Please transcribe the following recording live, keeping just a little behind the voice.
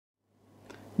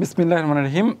বিসমিল্লাহির রহমানির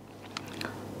রহিম।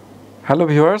 Hello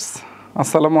viewers,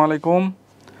 আসসালামু আলাইকুম।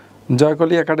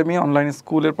 জয়কলি একাডেমি অনলাইন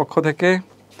স্কুলের পক্ষ থেকে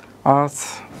আজ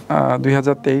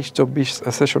 2023-24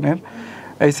 সেশনের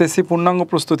এইচএসসি পূর্ণাঙ্গ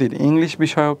প্রস্তুতির ইংলিশ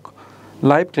বিষয়ক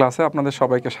লাইভ ক্লাসে আপনাদের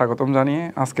সবাইকে স্বাগতম জানিয়ে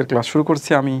আজকের ক্লাস শুরু করছি।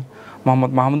 আমি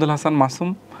Mohammad Mahmudul Hasan Masum,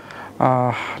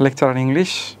 lecturer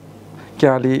English,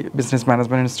 কেয়ালি business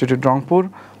management institute Rangpur,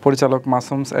 পরিচালক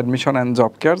মাসুমস admission and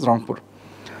job cares Rangpur.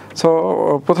 So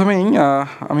প্রথমেই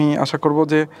আমি আশা করব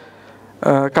যে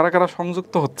কারা কারা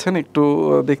সংযুক্ত হচ্ছেন একটু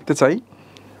দেখতে চাই।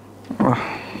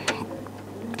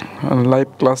 লাইভ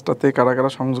ক্লাসটাতে কারা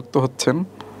কারা সংযুক্ত হচ্ছেন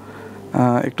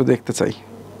একটু দেখতে চাই।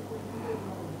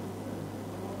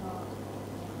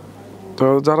 তো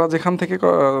যারা যেখান থেকে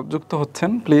যুক্ত হচ্ছেন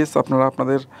প্লিজ আপনারা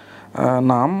আপনাদের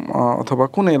নাম অথবা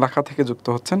কোন এলাকা থেকে যুক্ত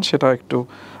হচ্ছেন সেটা একটু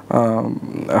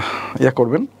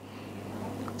করবেন।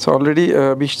 সো অলরেডি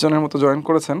 20 জনের মতো জয়েন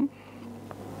করেছেন।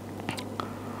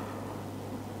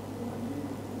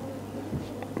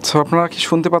 সো আপনারা কি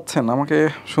শুনতে পাচ্ছেন? আমাকে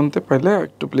শুনতে পাইলে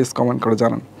একটু প্লিজ কমেন্ট করে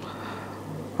জানান।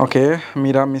 ওকে,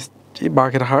 মীরা মিষ্টি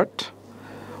বাগেরহাট,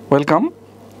 ওয়েলকাম।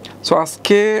 সো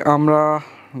আজকে আমরা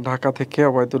ঢাকা থেকে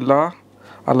অবায়দুল্লাহ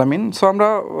আলামিন। সো আমরা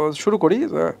শুরু করি।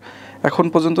 এখন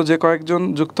পর্যন্ত যে কয়েকজন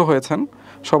যুক্ত হয়েছেন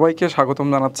সবাইকে স্বাগতম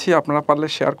জানাচ্ছি। আপনারা পারলে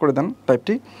শেয়ার করে দেন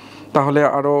লাইভটি, তাহলে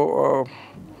আরও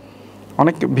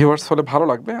অনেক ভিউয়ার্স হলে ভালো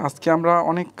লাগবে। আজকে আমরা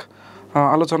অনেক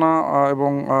আলোচনা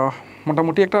এবং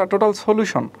মোটামুটি একটা total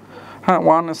solution,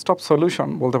 one stop solution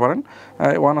বলতে পারেন।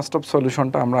 ওয়ান স্টপ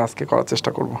সলিউশনটা আমরা আজকে করার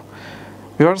চেষ্টা করব।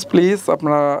 ভিউয়ার্স প্লিজ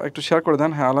আপনারা একটু শেয়ার করে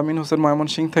দেন। আলামিন হোসেন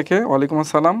ময়মনসিংহ থেকে, ওয়ালাইকুম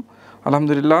আসসালাম।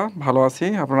 আলহামদুলিল্লাহ ভালো আছি,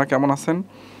 আপনারা কেমন আছেন?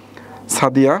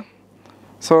 সাদিয়া।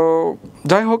 সো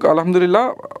যাই হোক, আলহামদুলিল্লাহ,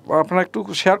 আপনারা একটু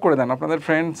শেয়ার করে দেন আপনাদের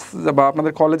ফ্রেন্ডস বা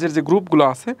আপনাদের কলেজের যে গ্রুপগুলো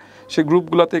আছে সেই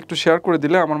গ্রুপগুলোতে একটু শেয়ার করে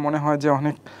দিলে আমার মনে হয় যে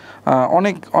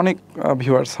অনেক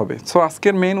ভিউয়ার্স হবে। সো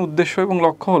আজকের মেইন উদ্দেশ্য এবং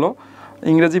লক্ষ্য হলো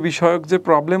ইংরেজি বিষয়ক যে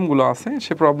প্রবলেমগুলো আছে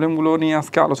সেই প্রবলেমগুলো নিয়ে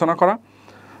আজকে আলোচনা করা।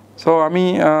 সো আমি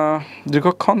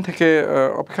দীর্ঘক্ষণ থেকে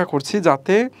অপেক্ষা করছি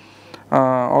যাতে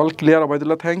all clear.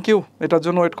 Obaidullah, thank you, এটার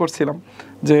জন্য ওয়েট করছিলাম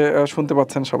যে শুনতে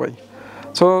পাচ্ছেন সবাই।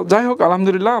 সো যাই হোক,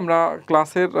 আলহামদুলিল্লাহ আমরা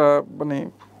ক্লাসের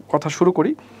কথা শুরু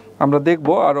করি। আমরা দেখব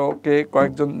আরও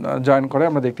কয়েকজন জয়েন করে,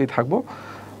 আমরা দেখতেই থাকবো।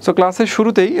 সো ক্লাসের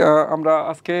শুরুতেই আমরা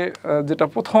আজকে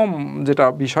প্রথম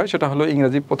বিষয় সেটা হলো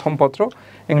ইংরেজি প্রথম পত্র,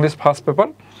 ইংলিশ ফার্স্ট পেপার।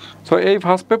 সো এই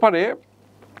ফার্স্ট পেপারে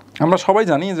আমরা সবাই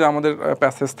জানি যে আমাদের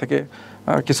প্যাসেজ থেকে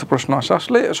কিছু প্রশ্ন আসে।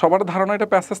 আসলে সবার ধারণা এটা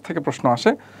প্যাসেজ থেকে প্রশ্ন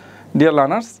আসে। ডিয়ার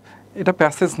লার্নার্স, এটা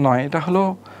প্যাসেজ নয়, এটা হলো,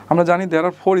 আমরা জানি দেয়ার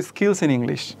আর 4 skills in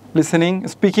English: listening,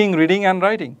 speaking, reading and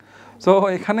writing. So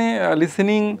এখানে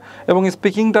লিসেনিং এবং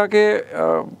স্পিকিংটাকে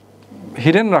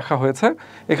হিডেন রাখা হয়েছে।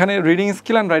 এখানে রিডিং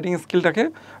স্কিল অ্যান্ড রাইটিং স্কিলটাকে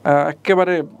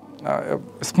একেবারে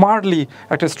স্মার্টলি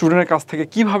একটা স্টুডেন্টের কাছ থেকে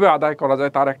কিভাবে আদায় করা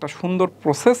যায় তার একটা সুন্দর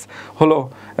প্রসেস হলো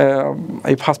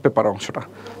এই ফার্স্ট পেপার অংশটা।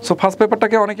 সো ফার্স্ট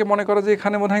পেপারটাকে অনেকে মনে করে যে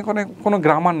এখানে মনে হয় কোনো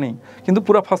গ্রামার নেই, কিন্তু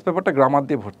পুরো ফার্স্ট পেপারটা গ্রামার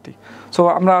দিয়ে ভর্তি। সো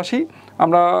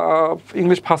আমরা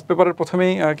ইংলিশ ফার্স্ট পেপারের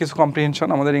প্রথমেই কিছু কম্প্রিহেনশন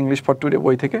আমাদের ইংলিশ ফর টুডে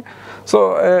বই থেকে। সো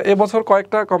এবছর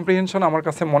কয়েকটা কম্প্রিহেনশন আমার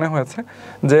কাছে মনে হয়েছে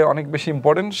যে অনেক বেশি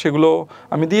ইম্পর্টেন্ট, সেগুলো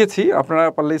আমি দিয়েছি। আপনারা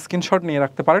পারলে স্ক্রিনশট নিয়ে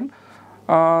রাখতে পারেন।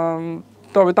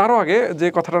 তবে তারও আগে যে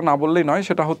কথাটা না বললেই নয়,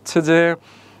 সেটা হচ্ছে যে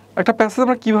একটা প্যাসেজ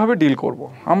আমরা কীভাবে ডিল করব।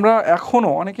 আমরা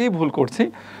এখনও অনেকেই ভুল করছি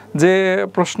যে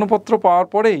প্রশ্নপত্র পাওয়ার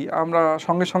পরেই আমরা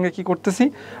সঙ্গে সঙ্গে কী করতেছি,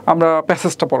 আমরা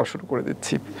প্যাসেজটা পড়া শুরু করে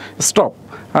দিচ্ছি। স্টপ,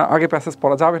 আগে প্যাসেজ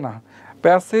পড়া যাবে না।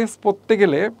 প্যাসেজ পড়তে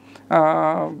গেলে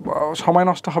সময়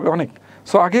নষ্ট হবে অনেক।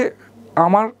 সো আগে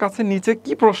আমার কাছে নিচে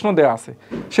কি প্রশ্ন দেয়া আছে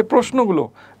সে প্রশ্নগুলো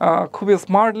খুবই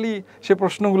স্মার্টলি সে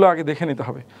প্রশ্নগুলো আগে দেখে নিতে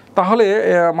হবে। তাহলে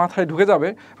মাথায় ঢুকে যাবে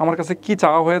আমার কাছে কি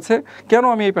চাওয়া হয়েছে, কেন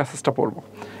আমি এই প্যাসেজটা পড়ব।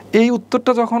 এই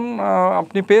উত্তরটা যখন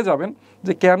আপনি পেয়ে যাবেন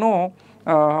যে কেন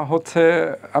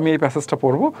আমি এই প্যাসেজটা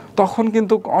পড়ব, তখন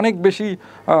কিন্তু অনেক বেশি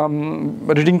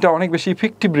রিডিংটা অনেক বেশি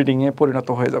ইফেক্টিভ রিডিংয়ে পরিণত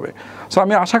হয়ে যাবে। সো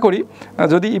আমি আশা করি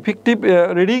যদি ইফেক্টিভ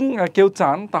রিডিং কেউ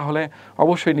চান তাহলে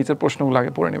অবশ্যই নিচের প্রশ্নগুলো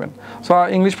আগে পড়ে নেবেন। সো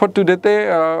ইংলিশ ফর টুডেতে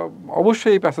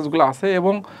অবশ্যই এই প্যাসেজগুলো আছে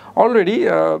এবং অলরেডি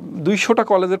 200টা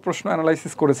কলেজের প্রশ্ন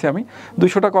অ্যানালাইসিস করেছি আমি।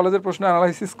 200টা কলেজের প্রশ্ন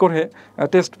অ্যানালাইসিস করে,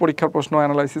 টেস্ট পরীক্ষার প্রশ্ন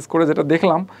অ্যানালাইসিস করে যেটা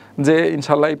দেখলাম যে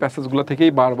ইনশাল্লাহ এই প্যাসেজগুলো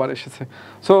থেকেই বারবার এসেছে।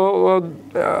 সো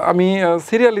আমি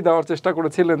সিরিয়ালি দেওয়ার চেষ্টা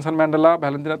করেছি: Nelson Mandela,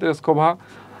 Valentina Tereshkova,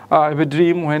 every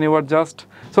dream, when you R just.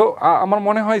 So আমার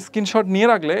মনে হয় স্ক্রিনশট নিয়ে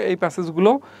রাখলে এই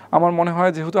প্যাসেজগুলো, আমার মনে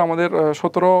হয় যেহেতু আমাদের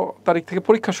 17 তারিখ থেকে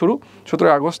পরীক্ষা শুরু,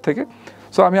 17 আগস্ট থেকে।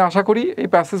 সো আমি আশা করি এই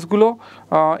প্যাসেজগুলো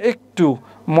একটু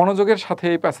মনোযোগের সাথে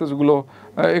এই প্যাসেজগুলো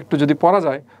একটু যদি পড়া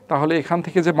যায় তাহলে এখান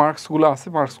থেকে যে মার্কসগুলো আছে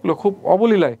মার্কসগুলো খুব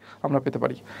অবলীলায় আমরা পেতে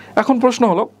পারি। এখন প্রশ্ন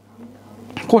হলো,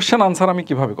 কোশ্চেন আনসার আমি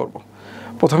কিভাবে করব।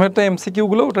 প্রথমেরটা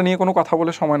এমসিকিউগুলো, ওটা নিয়ে কোনো কথা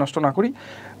বলে সময় নষ্ট না করি।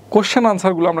 কোশ্চেন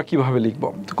আনসারগুলো আমরা কীভাবে লিখব?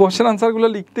 কোশ্চেন আনসারগুলো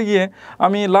লিখতে গিয়ে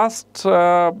আমি লাস্ট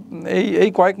এই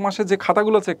কয়েক মাসে যে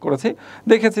খাতাগুলো চেক করেছি,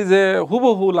 দেখেছি যে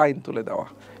হুবহু লাইন তুলে দেওয়া,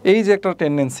 এই যে একটা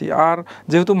টেন্ডেন্সি। আর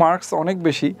যেহেতু মার্কস অনেক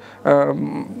বেশি,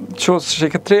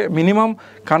 সেক্ষেত্রে মিনিমাম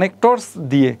কানেক্টরস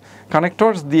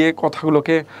দিয়ে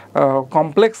কথাগুলোকে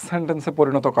কমপ্লেক্স সেন্টেন্সে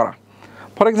পরিণত করা।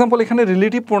 ফর এক্সাম্পল, এখানে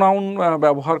রিলেটিভ প্রোনাউন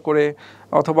ব্যবহার করে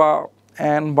অথবা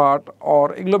অ্যান্ড, বাট, অর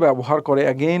এগুলো ব্যবহার করে,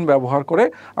 অ্যাগেইন ব্যবহার করে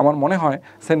আমার মনে হয়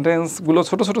সেন্টেন্সগুলো,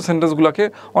 ছোটো ছোটো সেন্টেন্সগুলোকে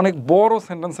অনেক বড়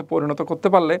সেন্টেন্সে পরিণত করতে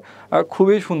পারলে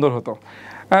খুবই সুন্দর হতো।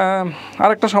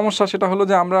 আরেকটা সমস্যা, সেটা হলো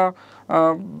যে আমরা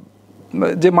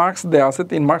যে মার্কস দেওয়া আছে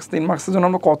 3 মার্কসের জন্য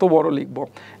আমরা কত বড় লিখব,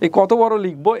 এই কত বড়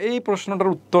লিখব এই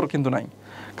প্রশ্নটার উত্তর কিন্তু নাই।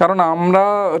 কারণ আমরা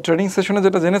ট্রেনিং সেশনে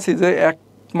যেটা জেনেছি যে 1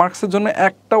 মার্কসের জন্য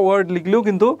একটা ওয়ার্ড লিখলেও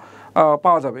কিন্তু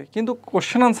পাওয়া যাবে, কিন্তু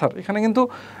কোশ্চেন আনসার এখানে কিন্তু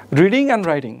reading and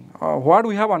writing, what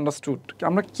we have understood,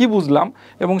 আমরা কি বুঝলাম,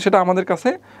 এবং সেটা আমাদের কাছে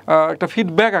একটা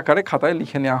ফিডব্যাক আকারে খাতায়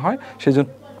লিখে নেওয়া হয়।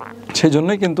 সেই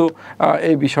জন্যই কিন্তু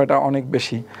এই বিষয়টা অনেক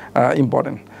বেশি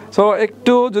ইম্পর্টেন্ট। সো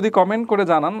একটু যদি কমেন্ট করে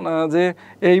জানান যে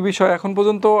এই বিষয়ে এখন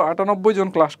পর্যন্ত 98 জন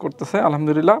ক্লাস করতেছে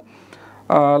আলহামদুলিল্লাহ।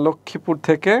 লক্ষ্মীপুর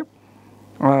থেকে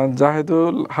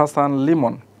Jahedul Hasan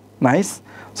Limon, nice.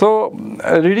 So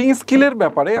reading স্কিলের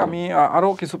ব্যাপারে আমি আরও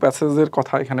কিছু প্যাসেজের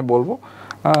কথা এখানে বলবো,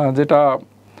 যেটা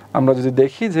আমরা যদি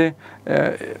দেখি যে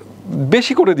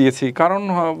বেশি করে দিয়েছি, কারণ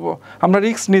আমরা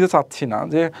রিস্ক নিতে চাচ্ছি না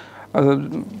যে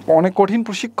অনেক কঠিন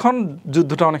প্রশিক্ষণ,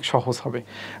 যুদ্ধটা অনেক সহজ হবে।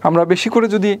 আমরা বেশি করে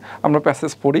যদি আমরা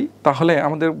প্যাসেজ পড়ি তাহলে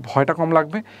আমাদের ভয়টা কম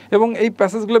লাগবে, এবং এই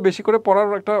প্যাসেজগুলো বেশি করে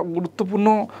পড়ার একটা গুরুত্বপূর্ণ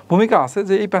ভূমিকা আছে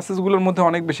যে এই প্যাসেজগুলোর মধ্যে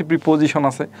অনেক বেশি প্রিপোজিশন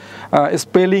আছে,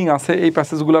 স্পেলিং আছে, এই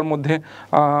প্যাসেজগুলোর মধ্যে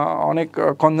অনেক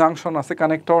কনজাংশন আছে,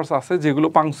 কানেক্টরস আছে, যেগুলো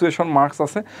পাংচুয়েশন মার্কস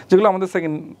আছে, যেগুলো আমাদের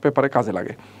সেকেন্ড পেপারে কাজে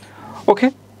লাগে। ওকে,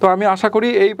 তো আমি আশা করি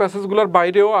এই প্যাসেজগুলোর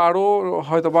বাইরেও আরও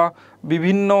হয়তোবা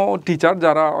বিভিন্ন টিচার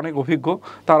যারা অনেক অভিজ্ঞ,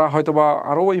 তারা হয়তোবা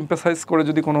আরও এমফাসাইজ করে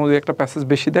যদি কোনো একটা প্যাসেজ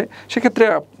বেশি দেয়, সেক্ষেত্রে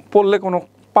পড়লে কোনো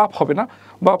পাপ হবে না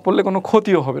বা পড়লে কোনো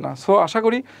ক্ষতিও হবে না। সো আশা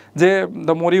করি যে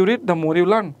the more you read the more you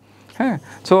learn. হ্যাঁ,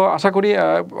 সো আশা করি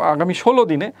আগামী 16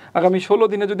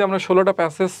 দিনে যদি আমরা 16টা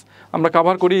প্যাসেজ আমরা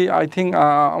কাভার করি, আই থিঙ্ক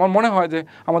আমার মনে হয় যে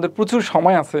আমাদের প্রচুর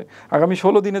সময় আছে। আগামী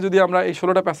 16 দিনে যদি আমরা এই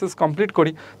 16টা প্যাসেজ কমপ্লিট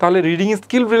করি, তাহলে রিডিং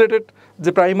স্কিল রিলেটেড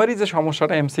যে প্রাইমারি যে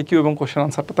সমস্যাটা এমসিকিউ এবং কোশ্চেন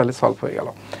আনসারটা তাহলে সলভ হয়ে গেল।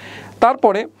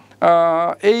 তারপরে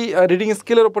এই রিডিং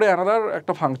স্কিলের উপরে অ্যানাদার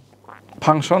একটা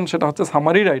ফাংশন, সেটা হচ্ছে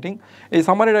সামারি রাইটিং। এই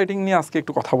সামারি রাইটিং নিয়ে আজকে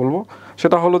একটু কথা বলবো।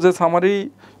 সেটা হলো যে সামারি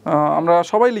আমরা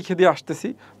সবাই লিখে দিয়ে আসতেছি,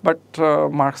 বাট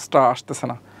মার্কসটা আসতেছে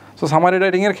না। সো সামারি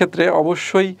রাইটিংয়ের ক্ষেত্রে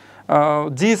অবশ্যই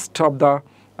জিস্ট অফ দ্য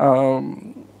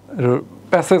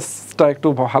প্যাসেজটা একটু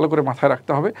ভালো করে মাথায়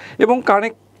রাখতে হবে এবং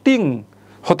কানেক্টিং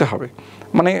হতে হবে।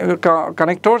 মানে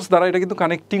কানেক্টরস দ্বারা এটা কিন্তু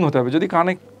কানেক্টিং হতে হবে। যদি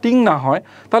কানেক্টিং না হয়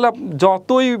তাহলে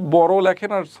যতই বড় লেখেন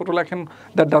আর ছোটো লেখেন,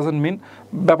 দ্যাট ডাজন্ট মিন।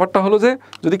 ব্যাপারটা হলো যে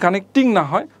যদি কানেক্টিং না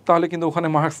হয় তাহলে কিন্তু ওখানে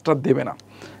মার্কসটা দেবে না।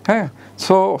 হ্যাঁ,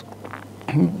 সো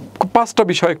 5টা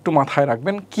বিষয় একটু মাথায়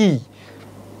রাখবেন।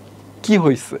 কি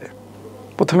হয়েছে,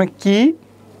 প্রথমে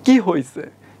কি হয়েছে,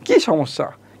 কি সমস্যা,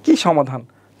 কি সমাধান,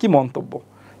 কি মন্তব্য।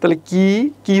 তাহলে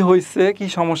কি হয়েছে, কি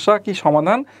সমস্যা, কি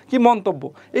সমাধান, কি মন্তব্য,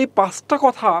 এই 5টা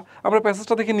কথা আমরা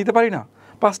প্যাসেজটা থেকে নিতে পারি না?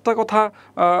 5টা কথা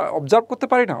অবজার্ভ করতে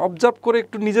পারি না? অবজার্ভ করে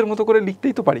একটু নিজের মতো করে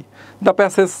লিখতেই তো পারি। The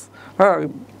passage,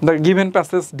 the given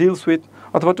passage deals with,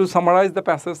 অথবা two summarise the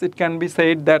passage it can be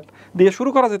said that দিয়ে শুরু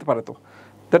করা যেতে পারে। তো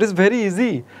দ্যাট ইজ ভেরি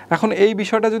ইজি। এখন এই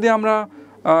বিষয়টা যদি আমরা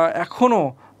এখনও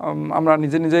আমরা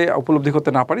নিজে উপলব্ধি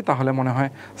করতে না পারি, তাহলে মনে হয়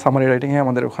সামারি রাইটিংয়ে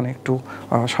আমাদের ওখানে একটু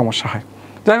সমস্যা হয়।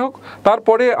 যাই হোক,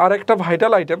 তারপরে আরেকটা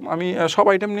ভাইটাল আইটেম, আমি সব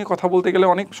আইটেম নিয়ে কথা বলতে গেলে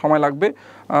অনেক সময় লাগবে,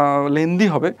 লেন্দি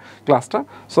হবে ক্লাসটা,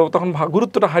 সো তখন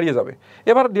গুরুত্বটা হারিয়ে যাবে।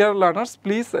 এবার ডিয়ার লার্নার্স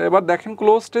প্লিজ এবার দেখেন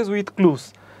ক্লোজ স্টেজ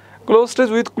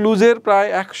উইথ ক্লুজের প্রায়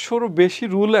 100-র বেশি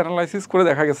রুল অ্যানালাইসিস করে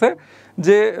দেখা গেছে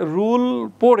যে রুল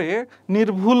পড়ে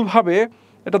নির্ভুলভাবে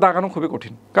এটা দাগানো খুবই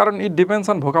কঠিন, কারণ it depends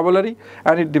on vocabulary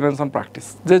and it depends on practice.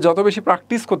 যে যত বেশি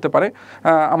প্র্যাকটিস করতে পারে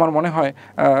আমার মনে হয়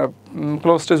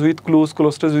close stays with clues,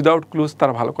 close stage without clues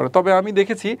তারা ভালো করে। তবে আমি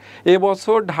দেখেছি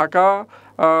এবছর ঢাকা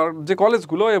যে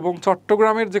কলেজগুলো এবং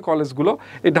চট্টগ্রামের যে কলেজগুলো,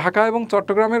 এই ঢাকা এবং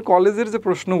চট্টগ্রামের কলেজের যে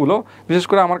প্রশ্নগুলো বিশেষ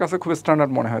করে আমার কাছে খুব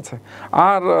স্ট্যান্ডার্ড মনে হয়েছে।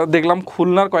 আর দেখলাম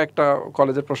খুলনার কয়েকটা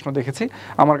কলেজের প্রশ্ন দেখেছি,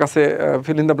 আমার কাছে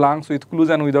fill in the blanks with clues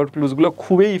and without ক্লুজগুলো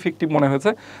খুবই ইফেক্টিভ মনে হয়েছে।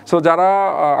 সো যারা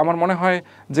আমার মনে হয়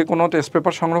যে কোনো টেস্ট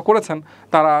পেপার সংগ্রহ করেছেন,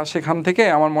 তারা সেখান থেকে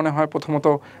আমার মনে হয় প্রথমত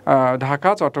ঢাকা,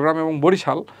 চট্টগ্রাম এবং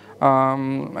বরিশাল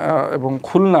এবং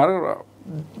খুলনার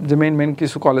যে মেইন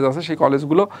কিছু কলেজ আছে সেই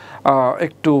কলেজগুলো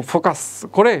একটু ফোকাস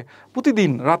করে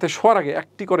প্রতিদিন রাতে শোয়ার আগে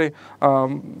একটি করে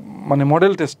মানে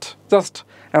মডেল টেস্ট, জাস্ট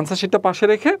অ্যান্সার শিটটা পাশে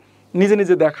রেখে নিজে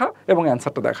নিজে দেখা এবং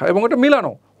অ্যান্সারটা দেখা এবং ওটা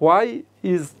মিলানো, হোয়াই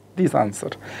ইজ দিস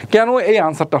আনসার, কেন এই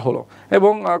আনসারটা হলো,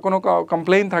 এবং কোনো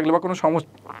কমপ্লেইন থাকলে বা কোনো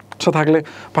সমস্যা থাকলে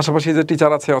পাশাপাশি যে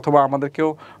টিচার আছে অথবা আমাদেরকেও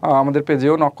আমাদের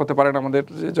পেজেও নক করতে পারেন, আমাদের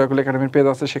যে জয়কুল একাডেমির পেজ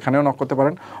আছে সেখানেও নক করতে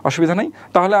পারেন, অসুবিধা নেই।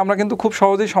 তাহলে আমরা কিন্তু খুব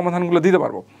সহজেই সমাধানগুলো দিতে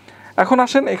পারবো। এখন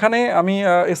আসেন, এখানে আমি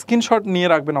স্ক্রিনশট নিয়ে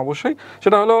রাখবেন অবশ্যই,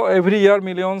 সেটা হলো every year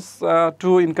millions to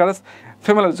encourage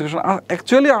female education.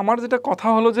 Actually আমার যেটা কথা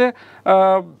হলো যে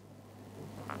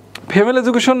ফিমেল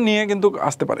এডুকেশন নিয়ে কিন্তু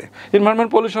আসতে পারে,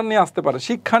 এনভায়রনমেন্ট পলিউশন নিয়ে আসতে পারে,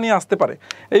 শিক্ষা নিয়ে আসতে পারে,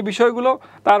 এই বিষয়গুলো।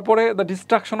 তারপরে the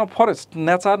destruction of forest,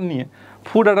 nature নিয়ে,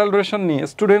 ফুড অ্যাডাল্টারেশন নিয়ে,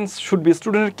 স্টুডেন্টস শুড বি,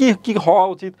 স্টুডেন্টের কী হওয়া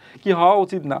উচিত, কী হওয়া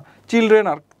উচিত না, চিলড্রেন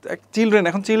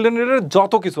এখন চিলড্রেন রিলেটেড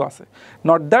যত কিছু আছে,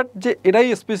 নট দ্যাট যে এটাই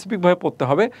স্পেসিফিকভাবে পড়তে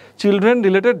হবে, চিলড্রেন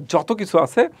রিলেটেড যত কিছু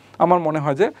আছে আমার মনে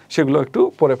হয় যে সেগুলো একটু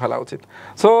পড়ে ফেলা উচিত।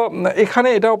 সো এখানে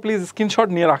এটাও প্লিজ স্ক্রিনশট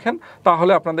নিয়ে রাখেন,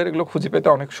 তাহলে আপনাদের এগুলো খুঁজে পেতে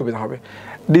অনেক সুবিধা হবে।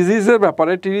 ডিজিজের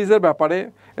ব্যাপারে, টিরিজের ব্যাপারে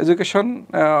এডুকেশন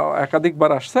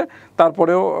একাধিকবার আসছে,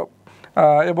 তারপরেও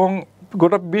এবং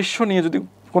গোটা বিশ্ব নিয়ে যদি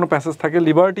কোনো প্যাসেজ থাকে,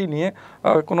 লিবার্টি নিয়ে,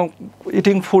 কোনো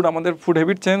ইটিং ফুড, আমাদের ফুড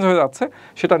হ্যাবিট চেঞ্জ হয়ে যাচ্ছে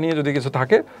সেটা নিয়ে যদি কিছু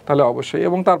থাকে তাহলে অবশ্যই,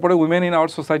 এবং তারপরে উইমেন ইন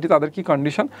আওয়ার সোসাইটি, তাদের কী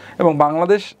কন্ডিশন, এবং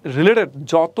বাংলাদেশ রিলেটেড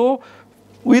যত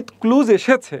উইথ ক্লুজ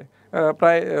এসেছে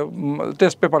প্রায়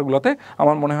টেস্ট পেপারগুলোতে,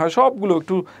 আমার মনে হয় সবগুলো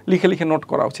একটু লিখে লিখে নোট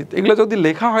করা উচিত। এগুলো যদি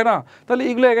লেখা হয় না তাহলে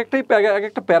এগুলো এক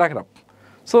একটা প্যারাগ্রাফ।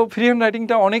 সো ফ্রি হ্যান্ড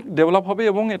রাইটিংটা অনেক ডেভেলপ হবে,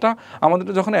 এবং এটা আমাদের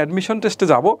যখন অ্যাডমিশন টেস্টে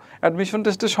যাব, অ্যাডমিশন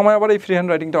টেস্টের সময় আবার এই ফ্রি হ্যান্ড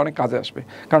রাইটিংটা অনেক কাজে আসবে।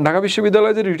 কারণ ঢাকা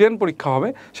বিশ্ববিদ্যালয়ে যে রিটেন পরীক্ষা হবে,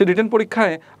 সেই রিটেন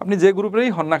পরীক্ষায় আপনি যে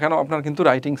গ্রুপেরই হন না কেন আপনার কিন্তু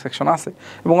রাইটিং সেকশন আছে,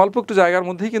 এবং অল্প একটু জায়গার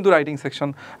মধ্যেই কিন্তু রাইটিং সেকশন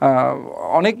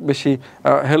অনেক বেশি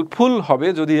হেল্পফুল হবে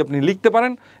যদি আপনি লিখতে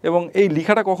পারেন। এবং এই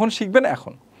লেখাটা কখন শিখবেন?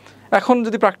 এখন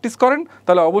যদি প্র্যাকটিস করেন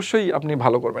তাহলে অবশ্যই আপনি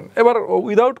ভালো করবেন। এবার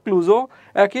উইদাউট ক্লুজও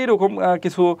একই রকম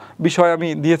কিছু বিষয় আমি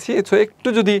দিয়েছি, সো একটু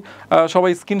যদি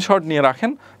সবাই স্ক্রিনশট নিয়ে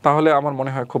রাখেন তাহলে আমার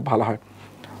মনে হয় খুব ভালো হয়।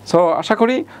 সো আশা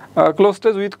করি ক্লোজ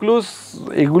টেস্ট উইথ ক্লুজ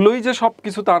এগুলোই যে সব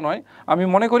কিছু তা নয়, আমি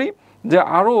মনে করি যে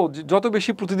আরও যত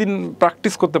বেশি প্রতিদিন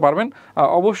প্র্যাকটিস করতে পারবেন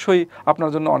অবশ্যই আপনার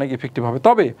জন্য অনেক ইফেক্টিভ হবে।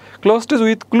 তবে ক্লোজ টেস্ট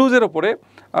উইথ ক্লুজের ওপরে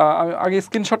আগে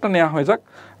স্ক্রিনশটটা নেওয়া হয়ে যাক,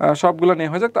 সবগুলো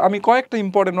নেওয়া হয়ে যাক, তো আমি কয়েকটা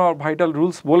ইম্পর্টেন্ট আর ভাইটাল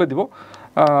রুলস বলে দিব।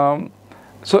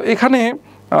 সো এখানে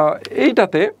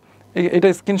এইটাতে এটা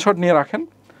স্ক্রিনশট নিয়ে রাখেন।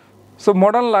 So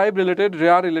modern life related,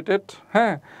 rare related,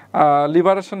 হ্যাঁ,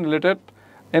 লিবারেশন রিলেটেড,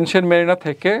 এনশিয়েন্ট মেরিনা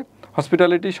থেকে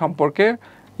হসপিটালিটি সম্পর্কে,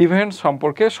 ইভেন্টস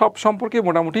সম্পর্কে, সব সম্পর্কে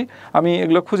মোটামুটি আমি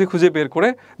এগুলো খুঁজে খুঁজে বের করে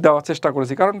দেওয়ার চেষ্টা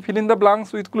করেছি। কারণ fill in the blanks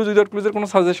with clues without ক্লুজের কোনো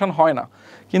সাজেশন হয় না,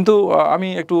 কিন্তু আমি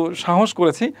একটু সাহস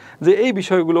করেছি যে এই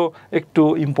বিষয়গুলো একটু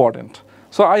ইম্পর্ট্যান্ট।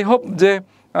 সো আই হোপ যে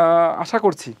আশা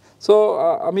করছি। সো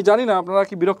আমি জানি না আপনারা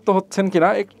কি বিরক্ত হচ্ছেন কিনা,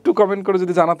 একটু কমেন্ট করে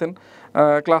যদি জানাতেন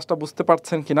ক্লাসটা বুঝতে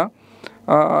পারছেন কিনা,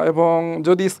 এবং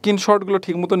যদি স্ক্রিনশটগুলো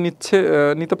ঠিকমতো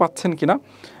নিতে পাচ্ছেন কিনা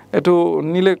একটু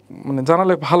নিলে মানে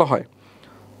জানালে ভালো হয়।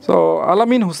 সো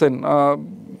আলামিন হোসেন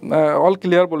অল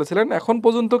ক্লিয়ার বলেছিলেন। এখন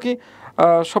পর্যন্ত কি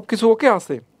সব কিছু ওকে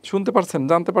আছে? শুনতে পারছেন,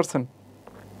 জানতে পারছেন?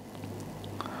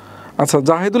 আচ্ছা,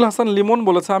 জাহিদুল হাসান লিমন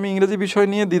বলেছে আমি ইংরেজি বিষয়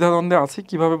নিয়ে দ্বিধাদ্বন্দ্বে আছি,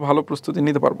 কিভাবে ভালো প্রস্তুতি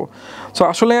নিতে পারবো। সো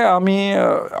আসলে আমি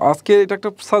আজকে এটা একটা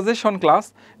সাজেশন ক্লাস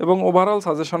এবং ওভারঅল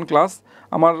সাজেশন ক্লাস।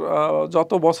 আমার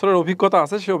যত বছরের অভিজ্ঞতা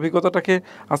আছে সেই অভিজ্ঞতাটাকে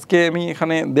আজকে আমি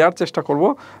এখানে দেওয়ার চেষ্টা করব,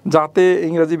 যাতে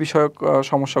ইংরেজি বিষয়ক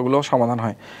সমস্যাগুলো সমাধান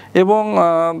হয়। এবং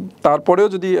তারপরেও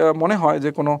যদি মনে হয়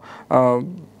যে কোনো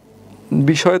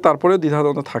বিষয়ে তারপরেও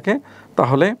দ্বিধাদ্বন্দ্ব থাকে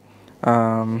তাহলে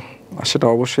সেটা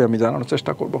অবশ্যই আমি জানানোর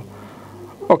চেষ্টা করব।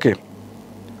 ওকে,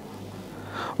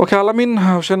 আলামিন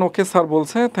হোসেন ওকে স্যার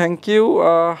বলছে, থ্যাংক ইউ।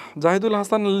 জাহিদুল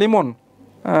হাসান লিমন,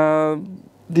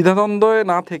 দ্বিধাদ্বন্দ্বে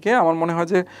না থেকে আমার মনে হয়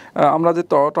যে আমরা যে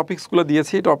টপিকসগুলো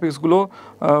দিয়েছি টপিকসগুলো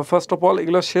ফার্স্ট অফ অল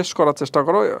এগুলো শেষ করার চেষ্টা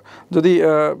করো। যদি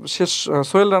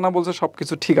সোহেল রানা বলছে সব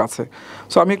কিছু ঠিক আছে,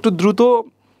 সো আমি একটু দ্রুত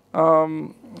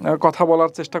কথা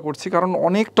বলার চেষ্টা করছি, কারণ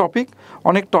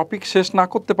অনেক টপিক শেষ না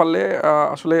করতে পারলে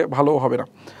আসলে ভালো হবে না।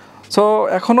 সো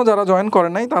এখনও যারা জয়েন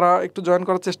করেন নাই তারা একটু জয়েন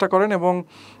করার চেষ্টা করেন, এবং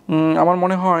আমার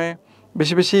মনে হয়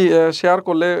বেশি বেশি শেয়ার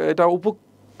করলে এটা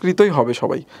উপকৃতই হবে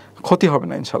সবাই, ক্ষতি হবে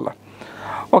না ইনশাল্লাহ।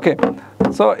 ওকে,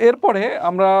 সো এরপরে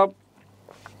আমরা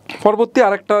পরবর্তী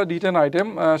আরেকটা রিটেন আইটেম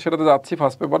সেটাতে যাচ্ছি,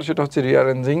 ফার্স্ট পেপার, সেটা হচ্ছে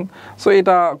রিঅ্যারেঞ্জিং। সো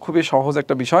এটা খুবই সহজ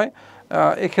একটা বিষয়।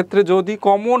 এক্ষেত্রে যদি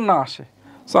কমন না আসে,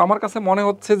 সো আমার কাছে মনে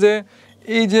হচ্ছে যে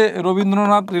এই যে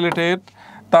রবীন্দ্রনাথ রিলেটেড,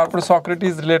 তারপরে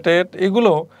সক্রেটিস রিলেটেড,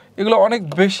 এগুলো অনেক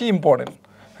বেশি ইম্পর্টেন্ট।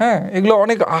 হ্যাঁ, এগুলো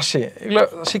অনেক আসে, এগুলো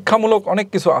শিক্ষামূলক অনেক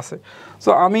কিছু আছে। সো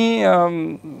আমি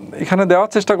এখানে দেওয়ার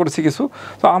চেষ্টা করেছি কিছু।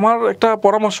 তো আমার একটা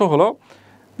পরামর্শ হলো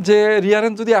যে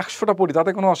রিঅ্যারেঞ্জ যদি 100টা পড়ি তাতে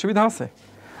কোনো অসুবিধা আছে?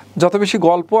 যত বেশি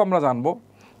গল্প আমরা জানবো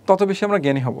তত বেশি আমরা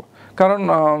জ্ঞানী হব। কারণ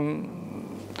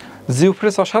জিওফ্রে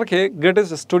সসারকে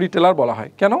গ্রেটেস্ট স্টোরি টেলার বলা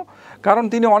হয়। কেন? কারণ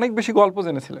তিনি অনেক বেশি গল্প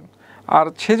জেনেছিলেন, আর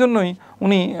সেজন্যই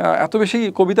উনি এত বেশি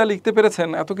কবিতা লিখতে পেরেছেন,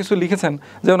 এত কিছু লিখেছেন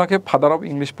যে ওনাকে ফাদার অফ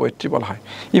ইংলিশ পোয়েট্রি বলা হয়।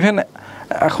 ইভেন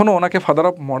এখনও ওনাকে ফাদার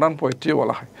অফ মডার্ন পোয়েট্রিও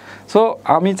বলা হয়। সো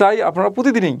আমি চাই আপনারা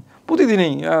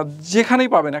প্রতিদিনই যেখানেই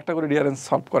পাবেন একটা করে রিয়ারেন্স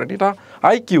সলভ করেন। এটা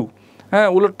আইকিউ, হ্যাঁ,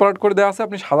 উলট পালট করে দেওয়া আছে,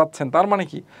 আপনি সাজাচ্ছেন, তার মানে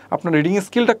কি আপনার রিডিং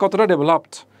স্কিলটা কতটা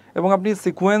ডেভেলপড এবং আপনি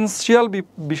সিকোয়েন্সিয়াল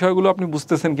বিষয়গুলো আপনি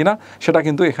বুঝতেছেন কিনা সেটা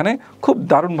কিন্তু এখানে খুব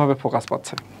দারুণভাবে ফোকাস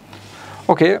পাচ্ছে।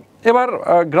 ওকে, এবার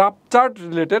গ্রাফ চার্ট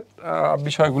রিলেটেড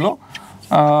বিষয়গুলো,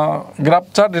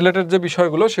 যে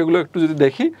বিষয়গুলো সেগুলো একটু যদি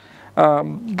দেখি।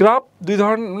 গ্রাফ দুই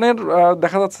ধরনের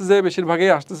দেখা যাচ্ছে যে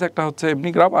বেশিরভাগই আসতেছে, একটা হচ্ছে এমনি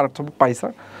গ্রাফ আর একটা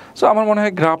পাইসার। সো আমার মনে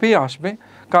হয় গ্রাফই আসবে,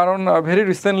 কারণ ভেরি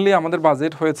রিসেন্টলি আমাদের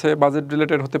বাজেট হয়েছে, বাজেট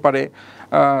রিলেটেড হতে পারে,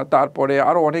 তারপরে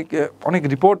আরও অনেক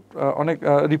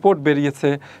রিপোর্ট বেরিয়েছে,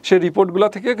 সেই রিপোর্টগুলো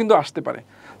থেকে কিন্তু আসতে পারে।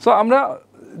 সো আমরা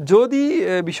যদি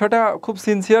বিষয়টা খুব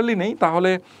সিনসিয়ারলি নেই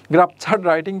তাহলে গ্রাফ চার্ট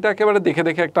রাইটিংটা একেবারে দেখে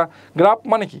একটা গ্রাফ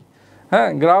মানে কি, হ্যাঁ,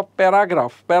 গ্রাফ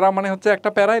প্যারা মানে হচ্ছে একটা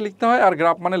প্যারায় লিখতে হয়, আর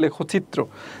গ্রাফ মানে লেখচিত্র,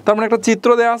 তার মানে একটা চিত্র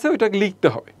দেওয়া আছে ওইটাকে লিখতে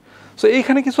হবে। সো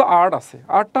এইখানে কিছু আর্ট আছে।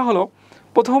 আর্টটা হলো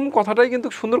প্রথম কথাটাই কিন্তু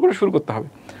সুন্দর করে শুরু করতে হবে,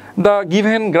 the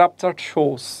given graph chart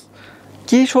shows.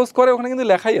 Key shows করে ওখানে কিন্তু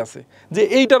লেখাই আছে যে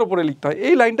এইটার উপরে লিখতে হয়,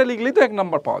 এই লাইনটা লিখলেই তো 1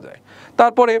 নাম্বার পাওয়া যায়।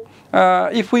 তারপরে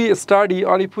if we study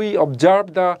or if we observe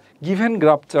the given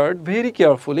graph chart very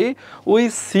carefully we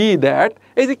see that,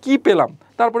 এই যে কী পেলাম,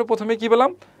 তারপরে প্রথমে কী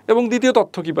পেলাম এবং দ্বিতীয়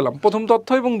তথ্য কী পেলাম, প্রথম তথ্য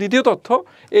এবং দ্বিতীয় তথ্য,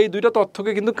 এই দুইটা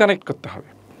তথ্যকে কিন্তু কানেক্ট করতে হবে।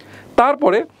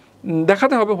 তারপরে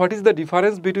দেখাতে হবে what is the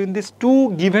difference between this two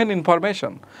given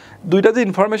information. দুইটা যে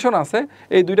ইনফরমেশন আছে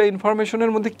এই দুইটা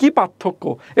ইনফরমেশনের মধ্যে কী পার্থক্য,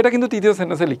 এটা কিন্তু তৃতীয়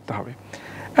সেন্টেন্সে লিখতে হবে।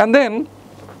 অ্যান্ড দেন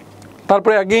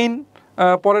তারপরে অ্যাগেইন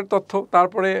পরের তথ্য,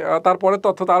 তারপরের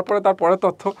তথ্য, তারপরের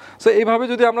তথ্য। সো এইভাবে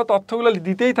যদি আমরা তথ্যগুলো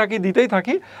দিতেই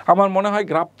থাকি আমার মনে হয়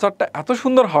গ্রাফ চার্টটা এত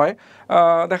সুন্দর হয়,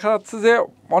 দেখা যাচ্ছে যে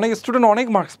অনেক স্টুডেন্ট অনেক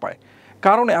মার্কস পায়,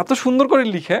 কারণ এত সুন্দর করে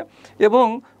লিখে। এবং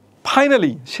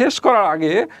ফাইনালি শেষ করার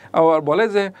আগে আবার বলে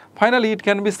যে finally it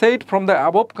can be shed from the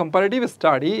above comparative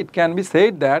study, it can be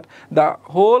said that the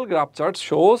whole graph chart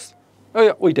shows,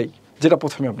 ওইটাই যেটা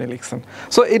প্রথমে আপনি লিখছেন।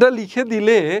 সো এটা লিখে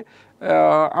দিলে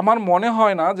আমার মনে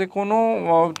হয় না যে কোনো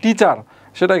টিচার,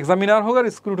 সেটা এক্সামিনার হোক আর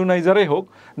স্ক্রুটিনাইজারে হোক,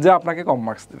 যে আপনাকে কম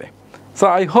মার্কস দেবে। সো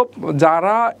আই হোপ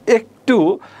যারা একটু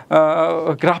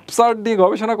গ্রাফ চার্ট দিয়ে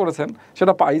গবেষণা করেছেন,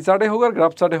 সেটা পাই চার্টে হোক আর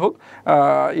গ্রাফ চার্টে হোক,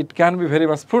 it can be very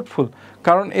much fruitful,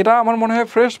 কারণ এটা আমার মনে হয়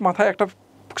ফ্রেশ মাথায় একটা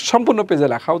সম্পূর্ণ পেজে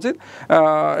লেখা উচিত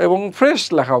এবং ফ্রেশ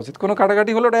লেখা উচিত। কোনো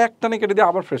কাটাকাটি হলে ওটা একটানে কেটে দিয়ে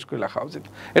আবার ফ্রেশ করে লেখা উচিত,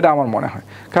 এটা আমার মনে হয়।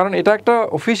 কারণ এটা একটা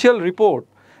অফিসিয়াল রিপোর্ট।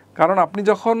 কারণ আপনি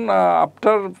যখন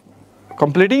after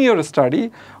completing your study,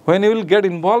 when you will get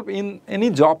involved in any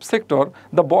job sector,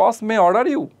 the boss may order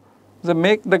you to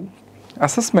make the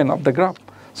assessment of the graph.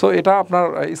 So এটা আপনার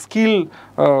স্কিল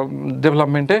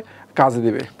ডেভেলপমেন্টে কাজে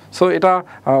দেবে। সো এটা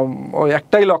ওই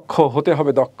একটাই লক্ষ্য, হতে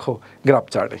হবে দক্ষ গ্রাফ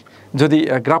চার্টে। যদি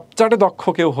গ্রাফ চার্টে দক্ষ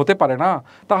কেউ হতে পারে না,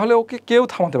 তাহলে ওকে কেউ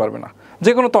থামাতে পারবে না।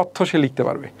 যে কোনো তথ্য সে লিখতে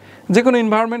পারবে, যে কোনো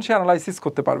এনভায়রনমেন্ট সে অ্যানালাইসিস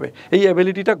করতে পারবে। এই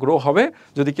অ্যাবিলিটিটা গ্রো হবে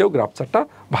যদি কেউ গ্রাফ চার্টটা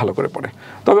ভালো করে পড়ে।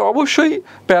 তবে অবশ্যই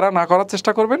প্যারা না করার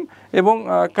চেষ্টা করবেন এবং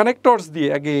কানেক্টরস দিয়ে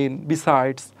অ্যাগেইন,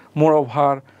 বিসাইডস, মোর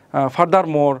ওভার, ফার্দার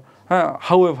মোর, হ্যাঁ,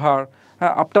 হাউ এভার,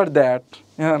 হ্যাঁ, আফটার দ্যাট,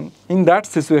 হ্যাঁ, ইন দ্যাট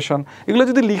সিচুয়েশন, এগুলো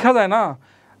যদি লেখা যায় না,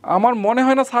 আমার মনে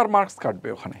হয় না স্যার মার্কস কাটবে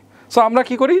ওখানে। সো আমরা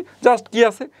কী করি, জাস্ট কী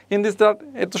আছে ইন দিস দ্যাট,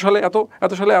 এত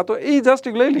সালে এত, এই জাস্ট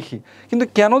এগুলোই লিখি। কিন্তু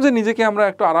কেন যে নিজেকে আমরা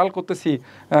একটু আড়াল করতেছি,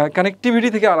 কানেক্টিভিটি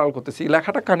থেকে আড়াল করতেছি,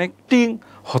 লেখাটা কানেক্টিং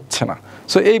হচ্ছে না।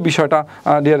 সো এই বিষয়টা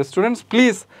ডিয়ার স্টুডেন্টস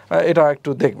প্লিজ এটা একটু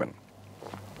দেখবেন।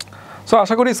 সো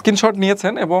আশা করি স্ক্রিনশট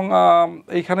নিয়েছেন এবং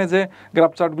এইখানে যে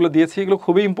গ্রাফ চার্টগুলো দিয়েছি এগুলো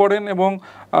খুবই ইম্পর্টেন্ট এবং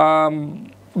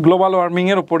গ্লোবাল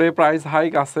ওয়ার্মিংয়ের উপরে প্রাইস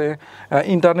হাইক আছে,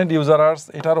 ইন্টারনেট ইউজারার্স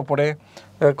এটার উপরে,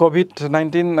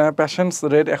 কোভিড-19 পেশেন্টস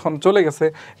রেট এখন চলে গেছে,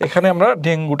 এখানে আমরা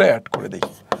ডেঙ্গুটা অ্যাড করে দিই।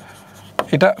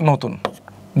 এটা নতুন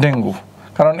ডেঙ্গু,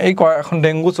 কারণ এখন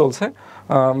ডেঙ্গু চলছে,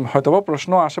 হয়তোবা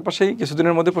প্রশ্ন আশেপাশেই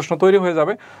কিছুদিনের মধ্যে প্রশ্ন তৈরি হয়ে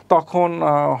যাবে, তখন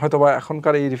হয়তোবা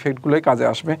এখনকার এই ইফেক্টগুলোই কাজে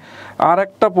আসবে। আর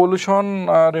একটা পলিউশন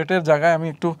রেটের জায়গায় আমি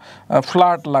একটু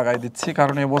ফ্লাড লাগাই দিচ্ছি,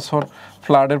 কারণ এবছর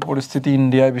ফ্লাডের পরিস্থিতি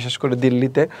ইন্ডিয়ায়, বিশেষ করে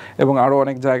দিল্লিতে এবং আরও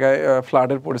অনেক জায়গায়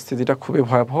ফ্লাডের পরিস্থিতিটা খুবই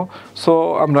ভয়াবহ। সো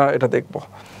আমরা এটা দেখব।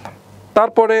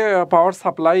 তারপরে পাওয়ার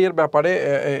সাপ্লাইয়ের ব্যাপারে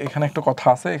এখানে একটু কথা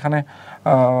আছে, এখানে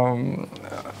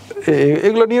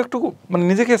এগুলো নিয়ে একটু মানে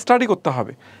নিজেকে স্টাডি করতে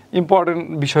হবে। ইম্পর্টেন্ট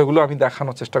বিষয়গুলো আমি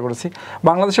দেখানোর চেষ্টা করেছি।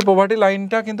 বাংলাদেশে পভার্টি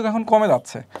লাইনটা কিন্তু এখন কমে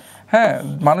যাচ্ছে, হ্যাঁ,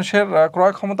 মানুষের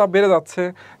ক্রয় ক্ষমতা বেড়ে যাচ্ছে,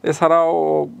 এছাড়াও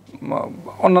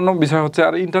অন্যান্য বিষয় হচ্ছে,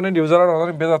 আর ইন্টারনেট ইউজাররা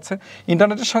অনেক বেড়ে যাচ্ছে।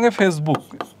 ইন্টারনেটের সঙ্গে ফেসবুক,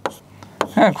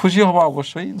 হ্যাঁ, খুশি হবা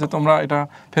অবশ্যই যে তোমরা এটা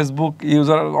ফেসবুক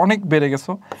ইউজার অনেক বেড়ে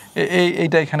গেছো,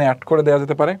 এইটা এখানে অ্যাড করে দেওয়া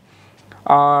যেতে পারে।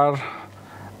 আর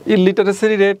ইলিটারেসি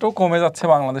রেটও কমে যাচ্ছে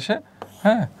বাংলাদেশে।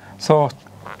 হ্যাঁ, সো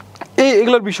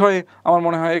এগুলোর বিষয়ে আমার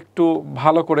মনে হয় একটু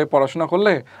ভালো করে পড়াশোনা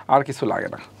করলে আর কিছু লাগে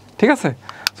না। ঠিক আছে?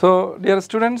 সো ডিয়ার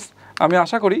স্টুডেন্টস, আমি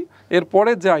আশা করি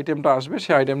এরপরে যে আইটেমটা আসবে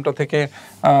সেই আইটেমটা থেকে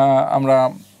আমরা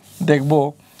দেখব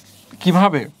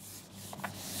কিভাবে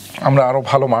আমরা আরও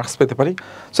ভালো মার্কস পেতে পারি।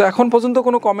 সো এখন পর্যন্ত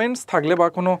কোনো কমেন্টস থাকলে বা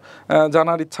কোনো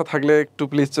জানার ইচ্ছা থাকলে একটু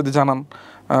প্লিজ যদি জানান।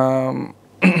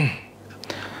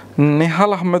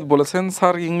 নেহাল আহমেদ বলেছেন,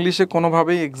 স্যার ইংলিশে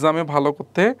কোনোভাবেই এক্সামে ভালো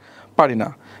করতে পারি না।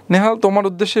 নেহাল, তোমার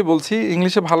উদ্দেশ্যে বলছি,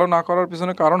 ইংলিশে ভালো না করার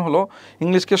পিছনে কারণ হলো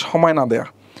ইংলিশকে সময় না দেয়া।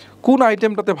 কোন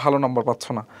আইটেমটাতে ভালো নাম্বার পাচ্ছ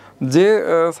না? যে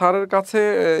স্যারের কাছে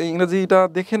ইংরেজিটা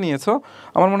দেখে নিয়েছো,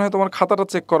 আমার মনে হয় তোমার খাতাটা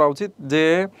চেক করা উচিত যে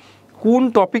কোন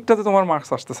টপিকটাতে তোমার মার্কস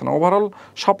আসতেছে না। ওভারঅল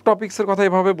সব টপিক্সের কথা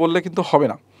এভাবে বললে কিন্তু হবে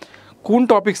না। কোন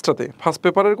টপিক্সটাতে, ফার্স্ট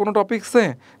পেপারের কোনো টপিক্সে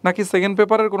নাকি সেকেন্ড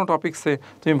পেপারের কোনো টপিক্সে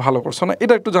তুমি ভালো করছো না,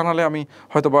 এটা একটু জানালে আমি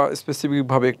হয়তো বা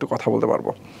স্পেসিফিকভাবে একটু কথা বলতে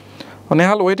পারবো।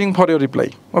 Nehal, waiting for your reply.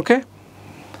 ওকে,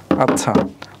 আচ্ছা।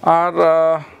 আর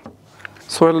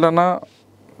সোহেল রানা,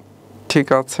 ঠিক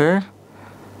আছে।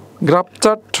 গ্রাফ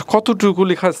চার্ট কতটুকু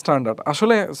লেখা স্ট্যান্ডার্ড?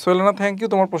 আসলে সোহেল রানা, থ্যাংক ইউ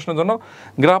তোমার প্রশ্নের জন্য।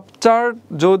 গ্রাফ চার্ট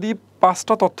যদি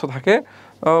 5টা তথ্য থাকে,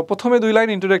 প্রথমে 2 লাইন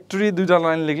ইন্ট্রোডাক্টরি 2টা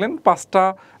লাইন লিখলেন, 5টা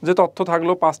যে তথ্য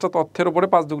থাকলো 5টা তথ্যের উপরে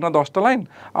 5 দুগুণা 10টা লাইন,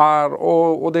 আর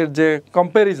ওদের যে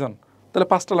কম্প্যারিজন, তাহলে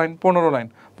 5টা লাইন, 15 লাইন,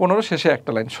 15 শেষে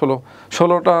একটা লাইন,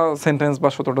 16টা সেন্টেন্স বা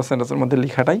 17টা সেন্টেন্সের মধ্যে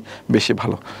লেখাটাই বেশি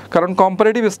ভালো। কারণ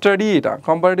কম্পারেটিভ স্টাডি, এটা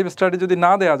কম্পারেটিভ স্টাডি যদি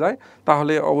না দেওয়া যায়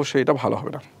তাহলে অবশ্যই এটা ভালো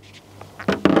হবে না।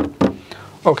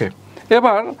 ওকে,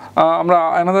 এবার আমরা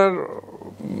অ্যানাদার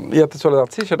ইয়াতে চলে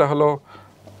যাচ্ছি, সেটা হলো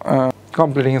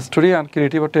completing story and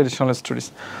creative R traditional stories.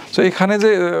 So এখানে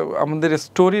যে আমাদের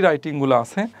স্টোরি রাইটিংগুলো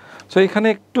আছে, সো এখানে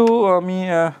একটু আমি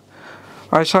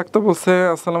আয়েশা আক্তার বলছে,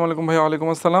 আসসালামু আলাইকুম ভাইয়া। ওয়ালাইকুম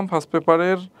আসসালাম। ফার্স্ট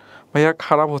পেপারের ভাইয়া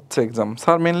খারাপ হচ্ছে exam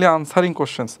sir, mainly answering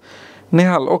questions.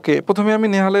 Nehal, ওকে, প্রথমে আমি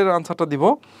নেহালের আনসারটা দিব।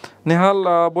 নেহাল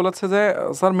বলেছে যে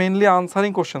sir mainly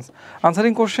answering questions.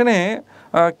 Answering কোশ্চেনে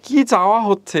কী চাওয়া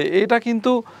হচ্ছে এটা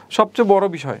কিন্তু সবচেয়ে বড়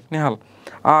বিষয় নেহাল।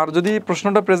 আর যদি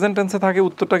প্রশ্নটা প্রেজেন্ট টেন্সে থাকে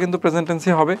উত্তরটা কিন্তু প্রেজেন্ট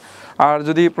টেন্সই হবে, আর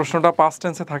যদি প্রশ্নটা পাস্ট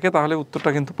টেন্সে থাকে তাহলে উত্তরটা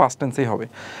কিন্তু পাস্ট টেন্সেই হবে।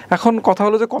 এখন কথা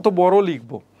হলো যে কত বড়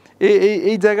লিখবো,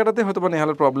 এই জায়গাটাতে হয়তো বা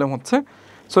নেহালের প্রবলেম হচ্ছে।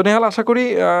 সো নেহাল, আশা করি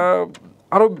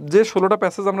আরও যে 16টা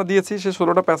প্যাসেজ আমরা দিয়েছি সেই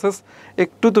 16টা প্যাসেজ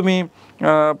একটু তুমি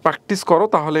প্র্যাকটিস করো,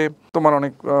 তাহলে তোমার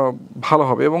অনেক ভালো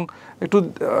হবে। এবং একটু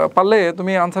পারলে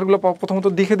তুমি আনসারগুলো প্রথমত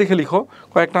দেখে দেখে লিখো,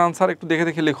 কয়েকটা আনসার একটু দেখে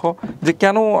দেখে লিখো যে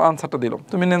কেন আনসারটা দিল।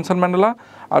 তুমি নেলসন ম্যান্ডেলা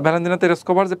আর ভ্যালেন্টিনা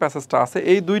তেরেস্কোভার যে প্যাসেজটা আছে,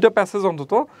 এই 2টা প্যাসেজ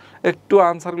অন্তত একটু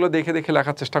আনসারগুলো দেখে দেখে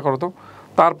লেখার চেষ্টা করো। তো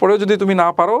তারপরেও যদি তুমি না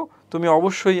পারো তুমি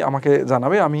অবশ্যই আমাকে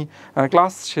জানাবে, আমি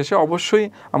ক্লাস শেষে অবশ্যই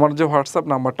আমার যে হোয়াটসঅ্যাপ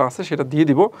নাম্বারটা আছে সেটা দিয়ে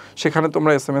দিব, সেখানে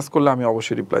তোমরা SMS করলে আমি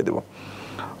অবশ্যই রিপ্লাই দেবো।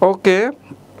 ওকে,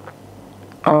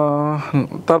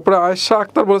 তারপরে আয়েশা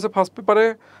আক্তার বলেছে ফার্স্ট পেপারে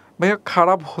ভাইয়া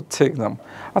খারাপ হচ্ছে এক্সাম।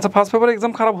 আচ্ছা, ফার্স্ট পেপারে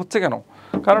এক্সাম খারাপ হচ্ছে কেন?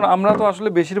 কারণ আমরা তো আসলে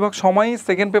বেশিরভাগ সময়ই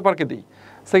সেকেন্ড পেপারকে দিই,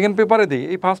 সেকেন্ড পেপারে দিই।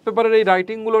 এই ফার্স্ট পেপারের এই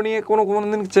রাইটিংগুলো নিয়ে কোনো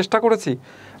দিন চেষ্টা করেছি?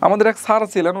 আমাদের এক স্যার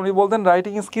ছিলেন, উনি বলতেন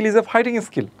writing skill is a fighting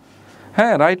skill.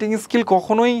 হ্যাঁ, রাইটিং স্কিল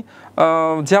কখনোই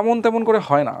যেমন তেমন করে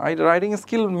হয় না। Writing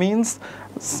skill means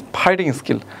fighting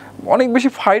skill. অনেক বেশি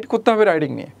ফাইট করতে হবে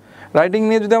রাইটিং নিয়ে। রাইটিং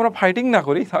নিয়ে যদি আমরা ফাইটিং না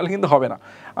করি তাহলে কিন্তু হবে না।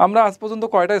 আমরা আজ পর্যন্ত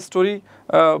কয়টা স্টোরি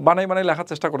বানাই লেখার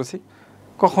চেষ্টা করেছি?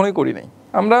 কখনোই করি নাই।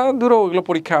 আমরা ধরো ওইগুলো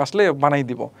পরীক্ষা আসলে বানাই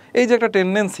দিব। এই যে একটা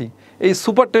টেন্ডেন্সি, এই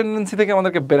সুপার টেন্ডেন্সি থেকে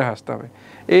আমাদেরকে বের আসতে হবে।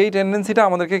 এই টেন্ডেন্সিটা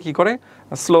আমাদেরকে কী করে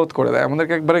স্লোথ করে দেয়,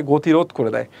 আমাদেরকে একবারে গতিরোধ করে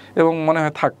দেয় এবং মনে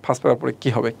হয় থাক ফার্স্ট পেপার পড়ে কী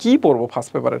হবে, কী পড়বো ফার্স্ট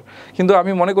পেপারের। কিন্তু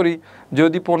আমি মনে করি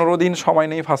যদি 15 দিন সময়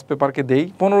নেই ফার্স্ট পেপারকে দেই,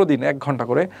 15 দিন 1 ঘন্টা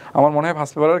করে, আমার মনে হয়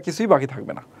ফার্স্ট পেপারের কিছুই বাকি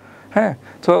থাকবে না। হ্যাঁ,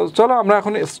 তো চলো আমরা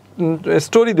এখন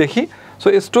স্টোরি দেখি। সো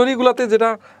স্টোরিগুলোতে যেটা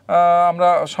আমরা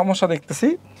সমস্যা দেখতেছি,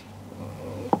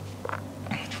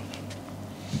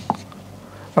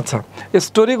 আচ্ছা,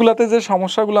 স্টোরিগুলোতে যে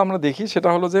সমস্যাগুলো আমরা দেখি সেটা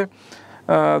হলো যে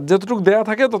যতটুকু দেয়া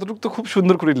থাকে ততটুকু তো খুব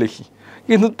সুন্দর করে লিখি,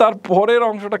 কিন্তু তার পরের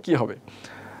অংশটা কী হবে?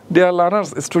 ডিয়ার লার্নার্স,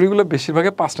 স্টোরিগুলো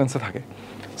বেশিরভাগে পাস্ট টেন্সে থাকে।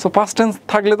 সো পাস্ট টেন্স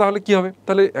থাকলে তাহলে কী হবে?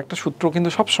 তাহলে একটা সূত্র কিন্তু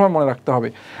সবসময় মনে রাখতে হবে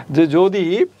যে যদি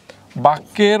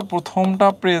বাক্যের প্রথমটা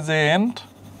প্রেজেন্ট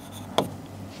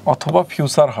অথবা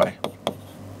ফিউচার হয়,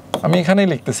 আমি এখানেই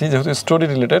লিখতেছি যেহেতু স্টোরি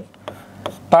রিলেটেড,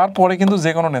 তারপরে কিন্তু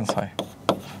যে কোনো টেন্স হয়,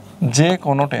 যে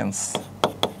কোনো টেন্স,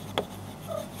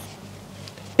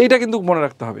 এইটা কিন্তু মনে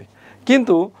রাখতে হবে।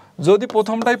 কিন্তু যদি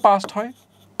প্রথমটাই পাস্ট হয়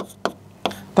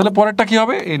তাহলে পরেরটা কী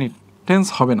হবে? এনি টেন্স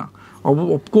হবে না,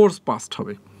 অফকোর্স পাস্ট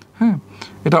হবে। হ্যাঁ,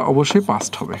 এটা অবশ্যই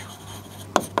পাস্ট হবে।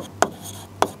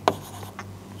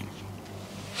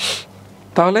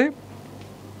 তাহলে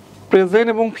প্রেজেন্ট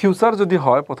এবং ফিউচার যদি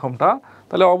হয় প্রথমটা,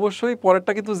 তাহলে অবশ্যই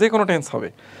পরেরটা কিন্তু যে কোনো টেন্স হবে।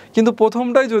 কিন্তু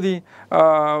প্রথমটাই যদি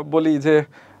বলি যে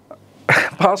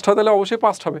পাস্ট হয় তাহলে অবশ্যই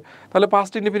পাস্ট হবে, তাহলে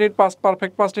past indefinite, past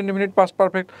perfect, past indefinite, past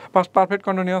perfect, past perfect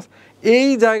continuous, এই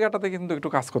জায়গাটাতে কিন্তু একটু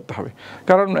কাজ করতে হবে।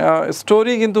 কারণ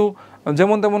স্টোরি কিন্তু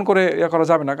যেমন তেমন করে করা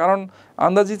যাবে না, কারণ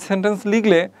আন্দাজি সেন্টেন্স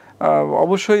লিখলে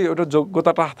অবশ্যই ওটার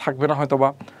যোগ্যতাটা থাকবে না হয়তো বা,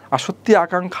 আসক্তি,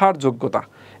 আকাঙ্ক্ষার যোগ্যতা,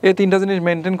 এই তিনটা জিনিস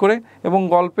মেনটেন করে এবং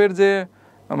গল্পের যে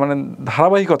মানে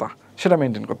ধারাবাহিকতা সেটা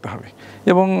মেনটেন করতে হবে।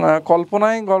 এবং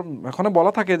কল্পনায় এখানে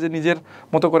বলা থাকে যে নিজের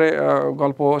মতো করে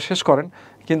গল্প শেষ করেন,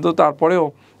 কিন্তু তারপরেও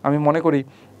আমি মনে করি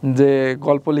যে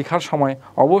গল্প লেখার সময়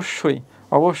অবশ্যই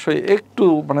অবশ্যই একটু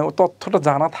মানে তথ্যটা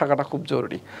জানা থাকাটা খুব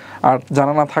জরুরি, আর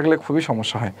জানা না থাকলে খুবই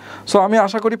সমস্যা হয়। সো আমি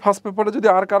আশা করি ফার্স্ট পেপারে যদি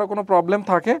আর কারো কোনো প্রবলেম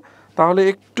থাকে তাহলে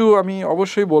একটু আমি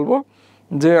অবশ্যই বলবো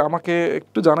যে আমাকে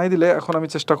একটু জানাই দিলে এখন আমি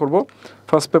চেষ্টা করব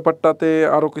ফার্স্ট পেপারটাতে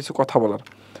আরও কিছু কথা বলার।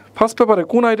 ফার্স্ট পেপারে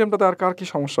কোন আইটেমটাতে আর কার কী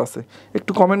সমস্যা আছে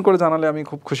একটু কমেন্ট করে জানালে আমি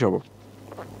খুব খুশি হব।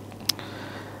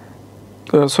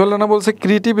 সোহেল রানা বলছে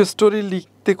ক্রিয়েটিভ স্টোরি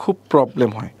লিখতে খুব প্রবলেম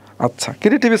হয়। আচ্ছা,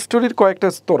 ক্রিয়েটিভ স্টোরির কয়েকটা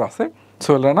স্তর আছে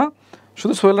সোহেল রানা,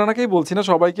 শুধু সোহেল রানাকেই বলছি না,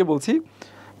 সবাইকে বলছি।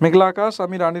 মেঘলা আকাশ,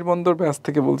 আমি রানীর বন্দর ব্যাস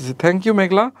থেকে বলতেছি, থ্যাংক ইউ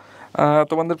মেঘলা।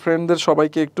 তোমাদের ফ্রেন্ডদের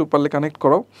সবাইকে একটু পারলে কানেক্ট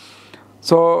করো।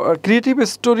 সো ক্রিয়েটিভ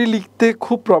স্টোরি লিখতে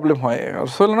খুব প্রবলেম হয়।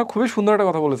 সোহেল রানা খুবই সুন্দর একটা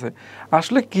কথা বলেছে।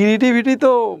 আসলে ক্রিয়েটিভিটি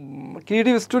তো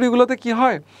ক্রিয়েটিভ স্টোরিগুলোতে কী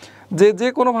হয় যে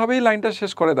কোনোভাবেই লাইনটা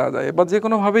শেষ করে দেওয়া যায় বা যে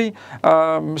কোনোভাবেই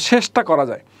শেষটা করা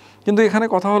যায়, কিন্তু এখানে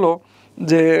কথা হলো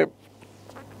যে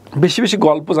বেশি বেশি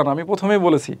গল্প জানা। আমি প্রথমেই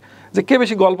বলেছি যে কে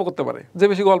বেশি গল্প করতে পারে, যে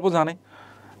বেশি গল্প জানে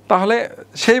তাহলে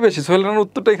সেই বেশি। সোহেল রানার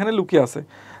উত্তরটা এখানে লুকিয়ে আছে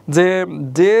যে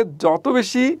যে যত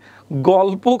বেশি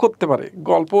গল্প করতে পারে,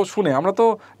 গল্প শুনে, আমরা তো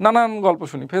নানান গল্প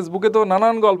শুনি, ফেসবুকে তো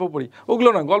নানান গল্প পড়ি, ওগুলো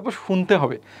নয়, গল্প শুনতে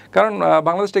হবে। কারণ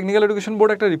বাংলাদেশ টেকনিক্যাল এডুকেশন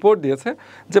বোর্ড একটা রিপোর্ট দিয়েছে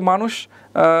যে মানুষ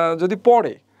যদি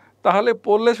পড়ে তাহলে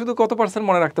পড়লে শুধু কত পার্সেন্ট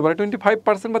মনে রাখতে পারে,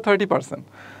 25% বা 30%,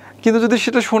 কিন্তু যদি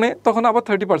সেটা শোনে তখন আবার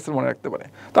 30% মনে রাখতে পারে।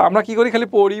 তো আমরা কী করি, খালি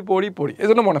পড়ি পড়ি পড়ি,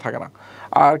 এজন্য মনে থাকে না।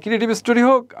 আর ক্রিয়েটিভ স্টোরি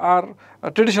হোক আর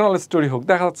ট্রেডিশনাল স্টোরি হোক,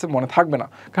 দেখা যাচ্ছে মনে থাকবে না,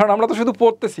 কারণ আমরা তো শুধু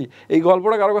পড়তেছি। এই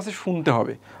গল্পটা কারো কাছে শুনতে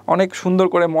হবে, অনেক সুন্দর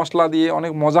করে মশলা দিয়ে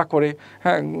অনেক মজা করে,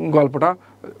 হ্যাঁ, গল্পটা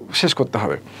শেষ করতে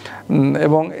হবে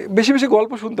এবং বেশি বেশি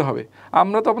গল্প শুনতে হবে।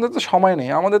 আমরা তো, আমাদের তো সময় নেই,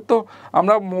 আমাদের তো,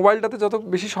 আমরা মোবাইলটাতে যত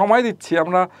বেশি সময় দিচ্ছি,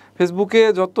 আমরা ফেসবুকে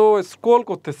যত স্ক্রল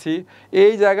করতেছি,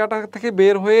 এই জায়গাটা থেকে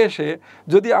বের হয়ে এসে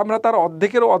যদি আমরা তার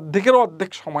অর্ধেকেরও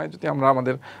অর্ধেক সময় যদি আমরা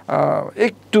আমাদের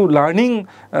একটু লার্নিং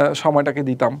সময়টাকে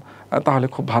দিতাম তাহলে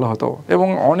খুব ভালো হতো। এবং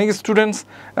অনেক স্টুডেন্টস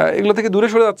এগুলো থেকে দূরে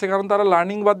সরে যাচ্ছে কারণ তারা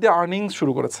লার্নিং বাদ দিয়ে আর্নিং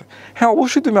শুরু করেছে। হ্যাঁ,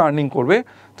 অবশ্যই তুমি আর্নিং করবে,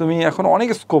 তুমি এখন অনেক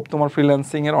স্কোপ, তোমার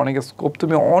ফ্রিল্যান্সিংয়ের অনেক স্কোপ,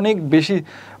 তুমি অনেক বেশি,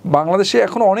 বাংলাদেশে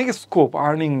এখন অনেক স্কোপ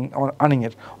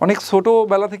আর্নিংয়ের, অনেক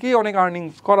ছোটোবেলা থেকেই অনেক আর্নিং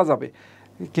করা যাবে।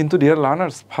 কিন্তু dear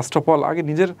learners, first of all আগে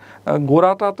নিজের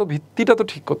গোড়াটা তো, ভিত্তিটা তো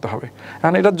ঠিক করতে হবে।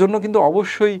 কারণ এটার জন্য কিন্তু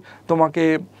অবশ্যই তোমাকে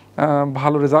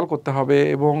ভালো রেজাল্ট করতে হবে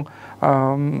এবং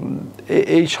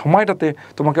এই সময়টাতে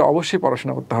তোমাকে অবশ্যই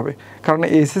পড়াশোনা করতে হবে। কারণ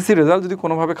এসএসসি রেজাল্ট যদি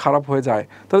কোনোভাবে খারাপ হয়ে যায়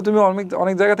তাহলে তুমি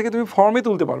অনেক জায়গা থেকে তুমি ফর্মে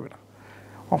তুলতে পারবে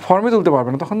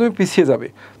না, তখন তুমি পিছিয়ে যাবে।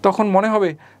 তখন মনে হবে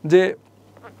যে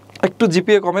একটু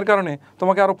জিপিএ কমের কারণে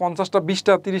তোমাকে আরও 50টা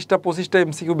 20টা 30টা 25টা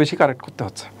এমসিকিউ বেশি কারেক্ট করতে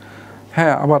হচ্ছে।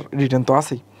 হ্যাঁ, আবার রিটেন তো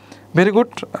আসেই। Very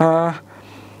good,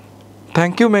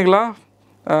 thank you Meghla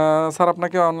sir,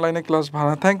 আপনাকে অনলাইনে ক্লাস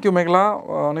ভাড়া। থ্যাংক ইউ মেঘলা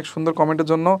অনেক সুন্দর কমেন্টের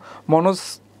জন্য। মনোজ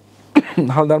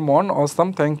হালদার মন, awesome,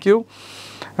 thank you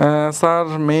sir.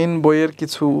 Main বইয়ের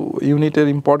কিছু ইউনিটের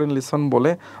ইম্পর্টেন্ট লিসন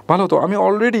বলে ভালো হতো। আমি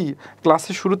অলরেডি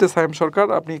ক্লাসের শুরুতে, সায়েম সরকার,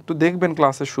 আপনি একটু দেখবেন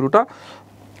ক্লাসের শুরুটা,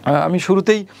 আমি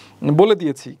শুরুতেই বলে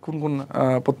দিয়েছি কোন কোন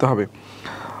পড়তে হবে।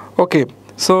 ওকে,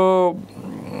 সো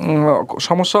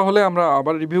সমস্যা হলে আমরা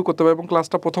আবার রিভিউ করতে পারি এবং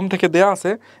ক্লাসটা প্রথম থেকে দেয়া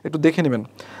আছে, একটু দেখে নেবেন।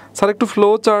 স্যার একটু ফ্লো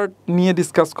চার্ট নিয়ে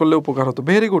ডিসকাস করলে উপকার হতো।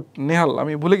 ভেরি গুড নেহাল,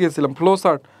 আমি ভুলে গিয়েছিলাম ফ্লো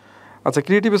চার্ট। আচ্ছা,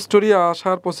 ক্রিয়েটিভ স্টোরি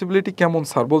আসার পসিবিলিটি কেমন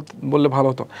স্যার বললে ভালো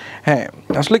হতো। হ্যাঁ,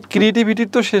 আসলে ক্রিয়েটিভিটির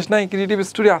তো শেষ নাই, ক্রিয়েটিভ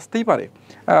স্টোরি আসতেই পারে,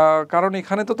 কারণ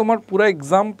এখানে তো তোমার পুরো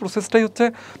এক্সাম প্রসেসটাই হচ্ছে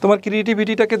তোমার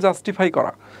ক্রিয়েটিভিটিটাকে জাস্টিফাই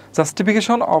করা,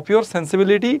 justification of your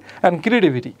sensibility and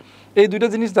creativity, এই দুইটা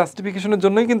জিনিস জাস্টিফিকেশনের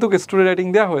জন্যই কিন্তু স্টোরি রাইটিং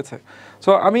দেওয়া হয়েছে।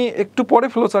 সো আমি একটু পরে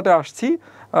ফ্লো চার্টে আসছি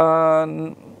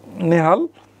নেহাল,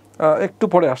 একটু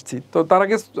পরে আসছি। তো তার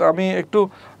আগে আমি একটু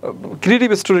ক্রিয়েটিভ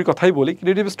স্টোরির কথাই বলি।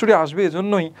 ক্রিয়েটিভ স্টোরি আসবে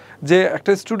এজন্যই যে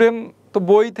একটা স্টুডেন্ট তো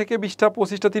বই থেকে 20টা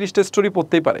 25টা 30টা স্টোরি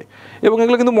পড়তেই পারে এবং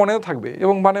এগুলো কিন্তু মনেও থাকবে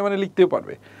এবং মানে লিখতেও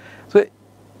পারবে। তো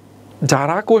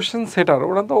যারা কোয়েশ্চেন সেটার,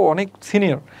 ওরা তো অনেক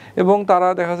সিনিয়র এবং তারা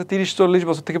দেখা যাচ্ছে 30-40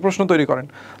 বছর থেকে প্রশ্ন তৈরি করেন।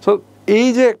 সো এই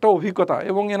যে একটা অভিজ্ঞতা,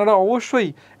 এবং এনারা অবশ্যই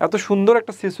এত সুন্দর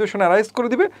একটা সিচুয়েশন অ্যারাইজ করে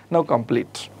দিবে, নাও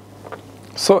কমপ্লিট।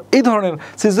 সো এই ধরনের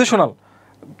সিচুয়েশনাল,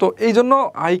 তো এই জন্য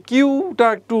আইকিউটা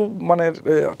একটু মানে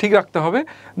ঠিক রাখতে হবে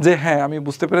যে হ্যাঁ, আমি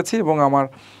বুঝতে পেরেছি এবং আমার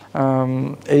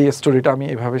এই স্টোরিটা আমি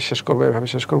এভাবে শেষ করবো, এভাবে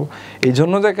শেষ করবো। এই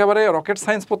জন্য যে একেবারে রকেট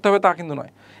সায়েন্স পড়তে হবে তা কিন্তু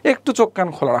নয়, একটু চোখ কান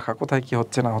খোলা রাখা, কোথায় কী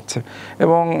হচ্ছে না হচ্ছে,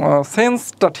 এবং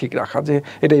সেন্সটা ঠিক রাখা যে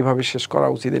এটা এইভাবে শেষ করা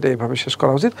উচিত, এটা এইভাবে শেষ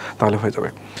করা উচিত, তাহলে হয়ে যাবে।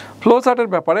 ফ্লো চার্টের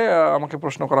ব্যাপারে আমাকে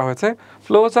প্রশ্ন করা হয়েছে।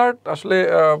 ফ্লো চার্ট আসলে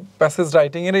প্যাসেজ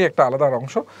রাইটিংয়েরই একটা আলাদা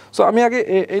অংশ। সো আমি আগে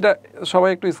এইটা সবাই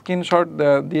একটু স্ক্রিনশট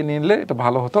দিয়ে নিলে এটা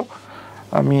ভালো হতো।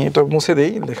 আমি এটা মুছে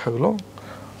দেই লেখাগুলো,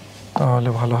 তাহলে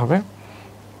ভালো হবে।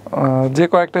 যে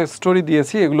কয়েকটা স্টোরি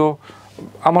দিয়েছি এগুলো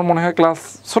আমার মনে হয় ক্লাস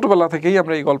ছোটোবেলা থেকেই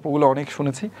আমরা এই গল্পগুলো অনেক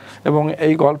শুনেছি, এবং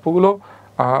এই গল্পগুলো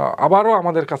আবারও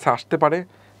আমাদের কাছে আসতে পারে,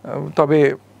 তবে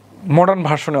মডার্ন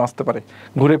ভার্সনে আসতে পারে,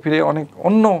 ঘুরে ফিরে অনেক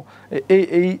অন্য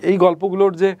এই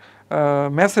গল্পগুলোর যে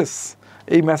মেসেজ,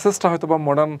 এই মেসেজটা হয়তো বা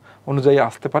মডার্ন অনুযায়ী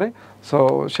আসতে পারে। সো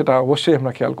সেটা অবশ্যই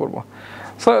আমরা খেয়াল করব।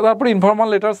 সো তারপরে ইনফর্মাল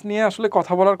লেটার্স নিয়ে আসলে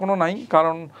কথা বলার কোনো নাই,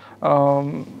 কারণ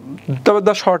তবে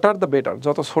দ্য শর্টার দ্য বেটার,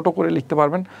 যত ছোটো করে লিখতে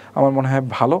পারবেন আমার মনে হয়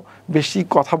ভালো। বেশি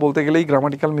কথা বলতে গেলেই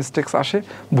গ্রামাটিক্যাল মিস্টেক্স আসে,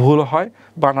 ভুল হয়,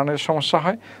 বানানের সমস্যা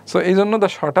হয়। সো এই জন্য দ্য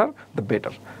শর্টার দ্য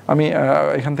বেটার। আমি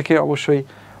এখান থেকে অবশ্যই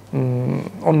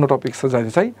অন্য টপিক্সে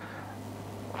যাইতে চাই।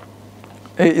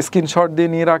 এই স্ক্রিনশট দিয়ে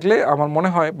নিয়ে রাখলে আমার মনে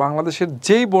হয় বাংলাদেশের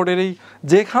যেই বোর্ডেরই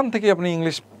যেখান থেকে আপনি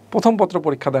ইংলিশ প্রথম পত্র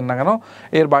পরীক্ষা দেন না কেন,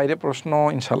 এর বাইরে প্রশ্ন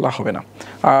ইনশাল্লাহ হবে না।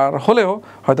 আর হলেও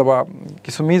হয়তো বা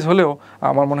কিছু মিস হলেও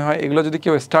আমার মনে হয় এগুলো যদি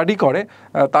কেউ স্টাডি করে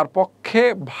তার পক্ষে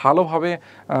ভালোভাবে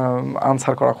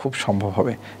আনসার করা খুব সম্ভব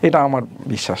হবে, এটা আমার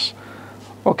বিশ্বাস।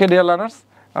 ওকে ডিয়ার লার্নার্স,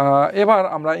 এবার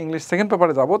আমরা ইংলিশ সেকেন্ড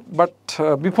পেপারে যাব। বাট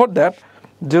বিফোর দ্যাট,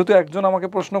 যেহেতু একজন আমাকে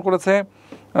প্রশ্ন করেছে,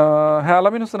 হ্যাঁ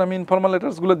আলামিন হোসেন, আমি ইনফর্মাল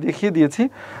লেটার্সগুলো দেখিয়ে দিয়েছি,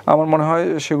 আমার মনে হয়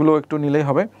সেগুলো একটু নিলেই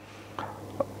হবে।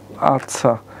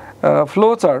 আচ্ছা,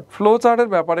 ফ্লো চার্টের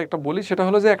ব্যাপারে একটা বলি, সেটা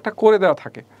হলো যে একটা করে দেওয়া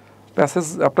থাকে প্যাসেজ,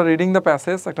 আপনার রিডিং দ্য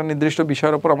প্যাসেজ, একটা নির্দিষ্ট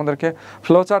বিষয়ের ওপর আমাদেরকে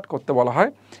ফ্লো চার্ট করতে বলা হয়।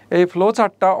 এই ফ্লো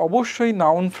চার্টটা অবশ্যই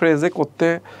নাউন ফ্রেজে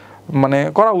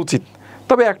করা উচিত।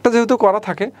 তবে একটা যেহেতু করা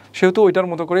থাকে সেহেতু ওইটার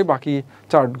মতো করেই বাকি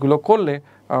চার্টগুলো করলে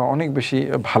অনেক বেশি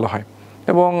ভালো হয়।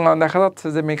 এবং দেখা যাচ্ছে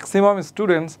যে ম্যাক্সিমাম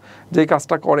স্টুডেন্টস যেই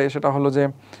কাজটা করে সেটা হলো যে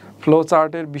ফ্লো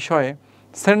চার্টের বিষয়ে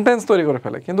সেন্টেন্স তৈরি করে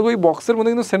ফেলে, কিন্তু ওই বক্সের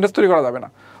মধ্যে কিন্তু সেন্টেন্স তৈরি করা যাবে না।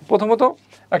 প্রথমত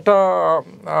একটা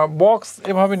বক্স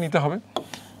এভাবে নিতে হবে,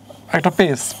 একটা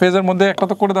পেজের মধ্যে একটা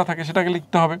তো করে দেওয়া থাকে, সেটাকে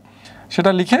লিখতে হবে,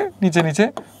 সেটা লিখে নিচে নিচে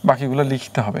বাকিগুলো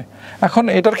লিখতে হবে। এখন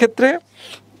এটার ক্ষেত্রে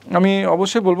আমি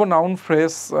অবশ্যই বলবো নাউন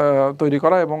ফ্রেজ তৈরি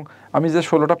করা, এবং আমি যে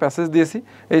 16টা প্যাসেজ দিয়েছি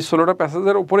এই 16টা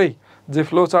প্যাসেজের উপরেই যে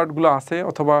ফ্লো চার্টগুলো আছে,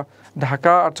 অথবা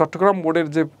ঢাকা আর চট্টগ্রাম বোর্ডের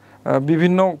যে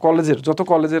বিভিন্ন কলেজের যত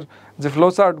কলেজের যে ফ্লো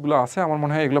চার্টগুলো আছে, আমার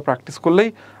মনে হয় এগুলো প্র্যাকটিস করলেই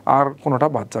আর কোনোটা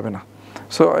বাদ যাবে না।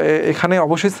 সো এখানে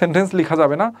অবশ্যই সেন্টেন্স লেখা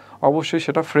যাবে না, অবশ্যই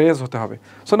সেটা ফ্রেজ হতে হবে।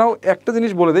 সো নাও একটা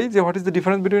জিনিস বলে দেই যে what is the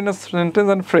difference between a sentence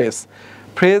and phrase.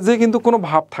 ফ্রেজে কিন্তু কোনো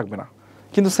ভাব থাকবে না,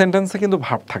 কিন্তু সেন্টেন্সে কিন্তু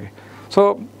ভাব থাকে। So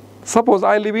suppose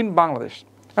I live in Bangladesh,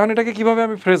 এখন এটাকে কীভাবে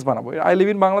আমি ফ্রেজ বানাবো? আই লিভ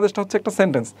ইন বাংলাদেশটা হচ্ছে একটা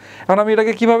সেন্টেন্স, এখন আমি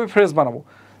এটাকে কীভাবে ফ্রেজ বানাবো?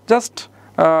 জাস্ট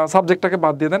সাবজেক্টটাকে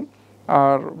বাদ দিয়ে দেন,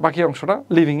 আর বাকি অংশটা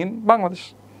লিভিং ইন বাংলাদেশ।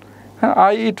 হ্যাঁ,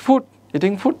 I eat food,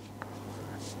 eating food,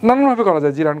 নানানভাবে করা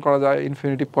যায়, জিরান করা যায়,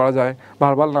 ইনফিনিটিভ করা যায়,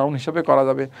 ভার্বাল নাউন হিসেবে করা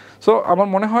যাবে। সো আমার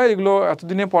মনে হয় এগুলো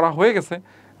এতদিনে পড়া হয়ে গেছে,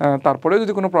 তারপরেও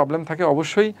যদি কোনো প্রবলেম থাকে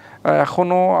অবশ্যই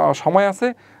এখনও সময় আছে।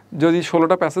 যদি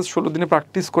 16টা প্যাসেজ 16 দিনে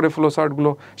প্র্যাকটিস করে ফ্লো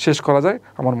চার্টগুলো শেষ করা যায়,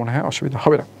 আমার মনে হয় অসুবিধা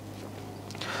হবে না।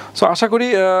 সো আশা করি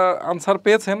আনসার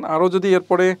পেয়েছেন। আরও যদি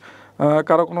এরপরে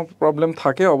কারো কোনো প্রবলেম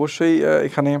থাকে অবশ্যই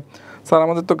এখানে, স্যার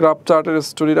আমাদের তো গ্রাফ চার্টের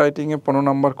স্টোরি রাইটিংয়ে 15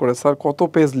 নাম্বার করে, স্যার কত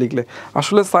পেজ লিখলে?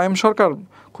 আসলে সাইম সরকার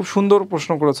খুব সুন্দর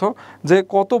প্রশ্ন করেছো যে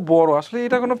কত বড়, আসলে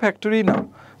এটা কোনো ফ্যাক্টরি না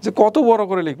যে কত বড়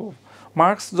করে লিখবো।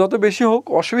 মার্কস যত বেশি হোক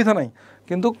অসুবিধা নাই,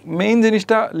 কিন্তু মেইন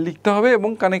জিনিসটা লিখতে হবে এবং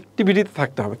কানেক্টিভিটিতে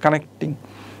থাকতে হবে,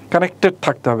 কানেক্টেড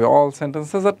থাকতে হবে। All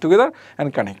sentences are together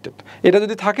and connected, এটা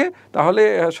যদি থাকে তাহলে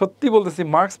সত্যি বলতেছি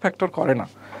মার্কস ফ্যাক্টর করে না।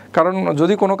 কারণ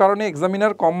যদি কোনো কারণে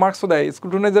এক্সামিনার কম মার্কসও দেয়,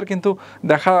 স্ক্রুটিনাইজার কিন্তু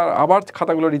আবার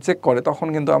খাতাগুলো রিচেক করে, তখন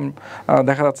কিন্তু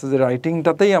দেখা যাচ্ছে যে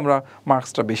রাইটিংটাতেই আমরা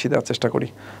মার্কসটা বেশি দেওয়ার চেষ্টা করি।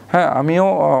 হ্যাঁ, আমিও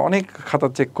অনেক খাতা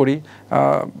চেক করি,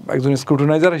 একজন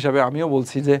স্ক্রুটিনাইজার হিসাবে আমিও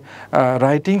বলছি যে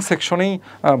রাইটিং সেকশনেই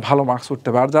ভালো মার্কস উঠতে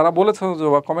হবে। আর যারা বলেছো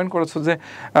বা কমেন্ট করেছো যে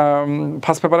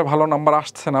ফার্স্ট পেপারে ভালো নাম্বার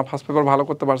আসছে না, ফার্স্ট পেপার ভালো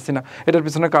করতে পারছি না, এটার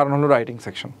পিছনে কারণ হলো রাইটিং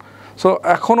সেকশন। সো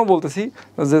এখনও বলতেছি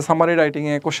যে সামারি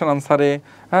রাইটিংয়ে, কোশ্চেন আনসারে,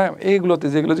 হ্যাঁ এইগুলোতে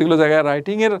যেগুলো জায়গায়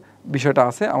রাইটিংয়ের বিষয়টা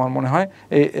আছে, আমার মনে হয়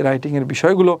এই রাইটিংয়ের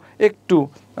বিষয়গুলো একটু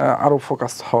আরও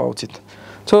ফোকাস হওয়া উচিত।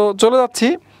 সো চলে যাচ্ছি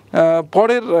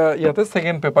পরের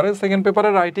সেকেন্ড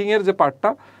পেপারের রাইটিংয়ের যে পার্টটা,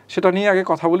 সেটা নিয়ে আগে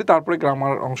কথা বলি, তারপরে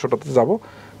গ্রামার অংশটাতে যাব,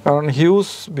 কারণ হিউজ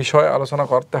বিষয় আলোচনা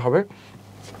করতে হবে।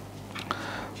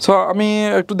 সো আমি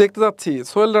একটু দেখতে যাচ্ছি,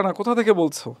 সোহেল রানা কোথা থেকে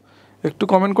বলছো একটু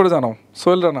কমেন্ট করে জানাও।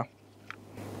 সোহেল রানা,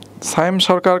 সাইম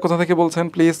সরকার কোথা থেকে বলছেন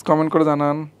প্লিজ কমেন্ট করে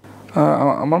জানান।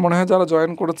 আমার মনে হয় যারা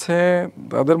জয়েন করেছে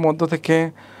তাদের মধ্য থেকে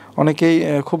অনেকেই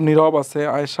খুব নীরব আছে।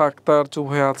 আয়েশা আক্তার চুপ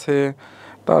হয়ে আছে,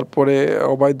 তারপরে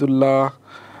ওবায়দুল্লাহ,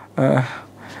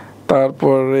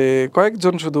 তারপরে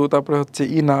কয়েকজন শুধু, তারপরে হচ্ছে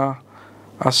ইনা,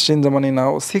 আশ্রিন জামান ইনা,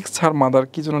 ও সিক্স হার মাদার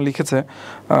কী যেন লিখেছে,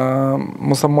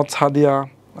 মোসাম্মদ সাদিয়া,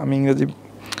 আমি ইংরেজি,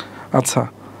 আচ্ছা।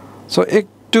 সো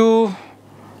একটু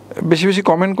বেশি বেশি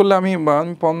কমেন্ট করলে আমি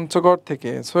পঞ্চগড়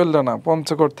থেকে, সোহেল রানা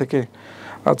পঞ্চগড় থেকে,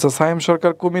 আচ্ছা সাইম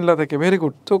সরকার কুমিল্লা থেকে, ভেরি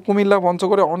গুড। তো কুমিল্লা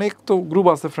পঞ্চগড়ে অনেক তো গ্রুপ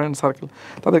আছে, ফ্রেন্ড সার্কেল,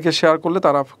 তাদেরকে শেয়ার করলে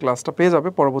তারা ক্লাসটা পেয়ে যাবে।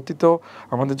 পরবর্তীতেও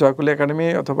আমাদের জয়কুলি একাডেমি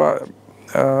অথবা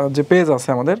যে পেজ আছে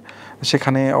আমাদের,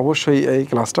 সেখানে অবশ্যই এই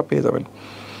ক্লাসটা পেয়ে যাবেন।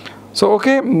 So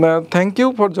okay, thank you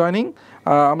for joining.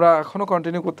 আমরা এখনও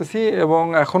কন্টিনিউ করতেছি এবং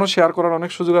এখনও শেয়ার করার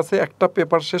অনেক সুযোগ আছে। একটা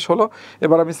পেপার শেষ হলো,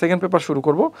 এবার আমি সেকেন্ড পেপার শুরু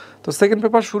করব। তো সেকেন্ড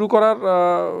পেপার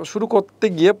শুরু করতে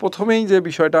গিয়ে প্রথমেই যে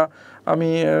বিষয়টা আমি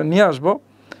নিয়ে আসব,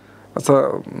 আচ্ছা,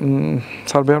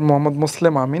 সার্ভেয়ার মোহাম্মদ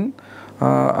মুসলিম আমিন,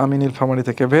 আমি নীলফামারী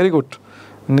থেকে, ভেরি গুড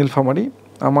নীলফামারী,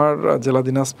 আমার জেলা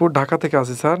দিনাজপুর, ঢাকা থেকে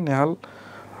আসি স্যার, নেহাল,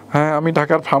 হ্যাঁ আমি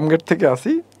ঢাকার ফার্মগেট থেকে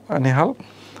আসি, নেহাল,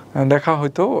 দেখা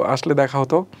হয়তো, আসলে দেখা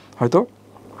হতো হয়তো।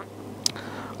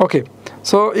 ওকে,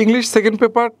 সো ইংলিশ সেকেন্ড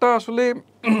পেপারটা আসলে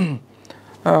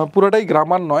পুরোটাই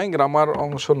গ্রামার নয়, গ্রামার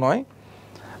অংশ নয়,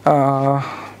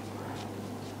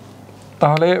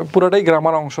 তাহলে পুরোটাই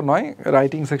গ্রামার অংশ নয়,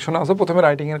 রাইটিং সেকশনে আছে। প্রথমে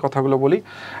রাইটিংয়ের কথাগুলো বলি।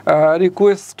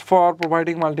 Request for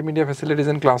providing multimedia facilities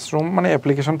in classroom, মানে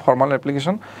অ্যাপ্লিকেশন, ফর্মাল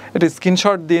অ্যাপ্লিকেশন, এটা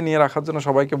স্ক্রিনশট দিয়ে নিয়ে রাখার জন্য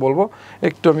সবাইকে বলবো।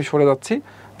 একটু আমি সরে যাচ্ছি,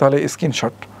 তাহলে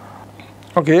স্ক্রিনশট।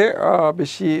 ওকে,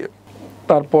 বেশি,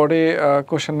 তারপরে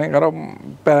কোশ্চেন 11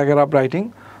 প্যারাগ্রাফ রাইটিং।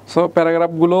 সো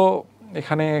প্যারাগ্রাফগুলো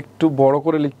এখানে একটু বড়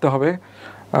করে লিখতে হবে।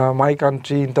 My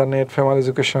country, internet, ফেমাল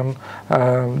education,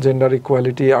 gender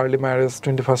equality, early marriage,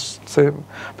 21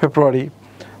 February,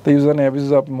 the use and abuse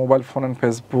of mobile phone and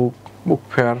Facebook, book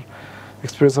fair,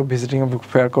 experience of visiting A book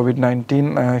fair, COVID-19,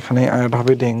 এখানে add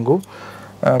হবে dengue,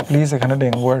 please এখানে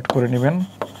dengue add করে নেবেন।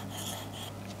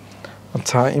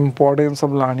 আচ্ছা, importance of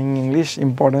learning English,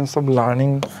 importance of learning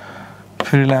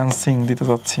freelancing দিতে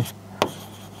যাচ্ছি,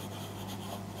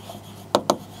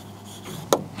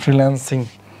 freelancing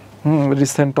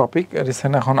recent topic,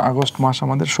 recent এখন August মাস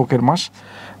আমাদের শোকের মাস,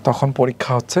 তখন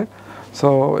পরীক্ষা হচ্ছে। সো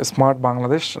স্মার্ট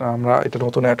বাংলাদেশ আমরা এটা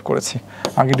নতুন অ্যাড করেছি।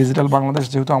 আগে ডিজিটাল বাংলাদেশ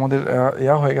যেহেতু আমাদের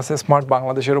হয়ে গেছে, স্মার্ট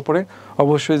বাংলাদেশের উপরে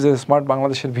অবশ্যই যে স্মার্ট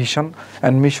বাংলাদেশের ভিশন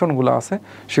অ্যান্ড মিশনগুলো আছে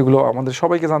সেগুলো আমাদের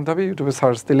সবাইকে জানতে হবে। ইউটিউবে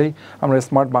সার্চ দিলেই আমরা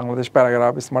smart Bangladesh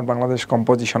paragraph, smart Bangladesh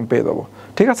composition পেয়ে যাবো,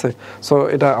 ঠিক আছে। সো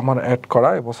এটা আমার অ্যাড করা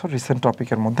এবছর রিসেন্ট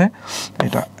টপিকের মধ্যে,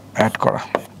 এটা অ্যাড করা।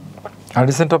 আর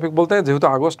রিসেন্ট টপিক বলতে যেহেতু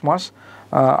আগস্ট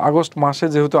মাসে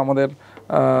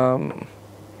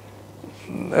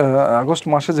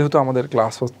যেহেতু আমাদের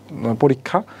ক্লাস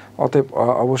পরীক্ষা, অতএব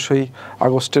অবশ্যই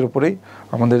আগস্টের উপরেই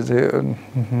আমাদের যে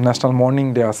ন্যাশনাল মর্নিং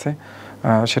ডে আছে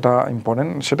সেটা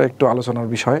ইম্পর্টেন্ট, সেটা একটু আলোচনার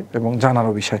বিষয় এবং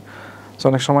জানারও বিষয়। সো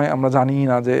অনেক সময় আমরা জানি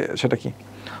না যে সেটা কি।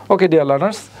 ওকে ডিয়ার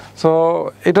লার্নার্স, সো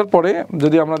এটার পরে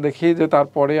যদি আমরা দেখি যে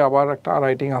তারপরে আবার একটা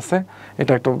রাইটিং আছে,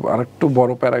 এটা আরেকটু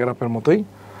বড় প্যারাগ্রাফের মতোই।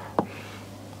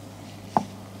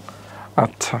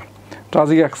 আচ্ছা,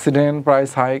 tragic accident, price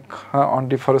hike on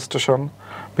deforestation,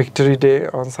 victory day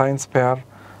on science fair,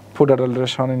 food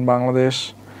adulteration in Bangladesh,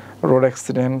 road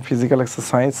accident, physical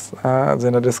exercise,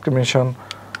 gender discrimination,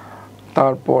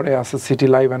 তারপরে আছে city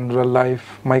life and rural life,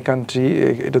 my country,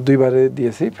 এটা দুইবারে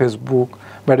দিয়েছি, Facebook,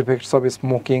 bad effects of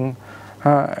smoking,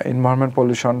 environment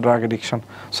pollution, drug addiction.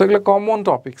 So এগুলো common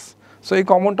topics. So এই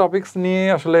common topics নিয়ে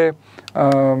আসলে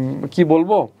কি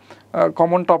বলবো,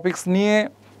 কমন টপিকস নিয়ে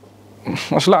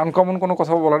আসলে আনকমন কোনো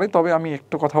কথা বলা নেই, তবে আমি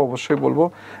একটু কথা অবশ্যই বলবো,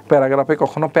 প্যারাগ্রাফে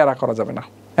কখনো প্যারা করা যাবে না।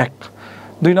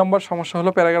 2 নম্বর সমস্যা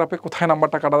হলো প্যারাগ্রাফে কোথায়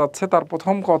নাম্বারটা কাটা যাচ্ছে। তার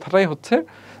প্রথম কথাটাই হচ্ছে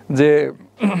যে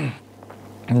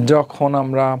যখন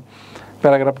আমরা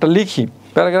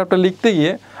প্যারাগ্রাফটা লিখতে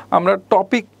গিয়ে আমরা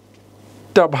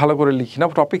টপিকটা ভালো করে লিখি না,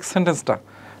 টপিক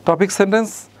সেন্টেন্স।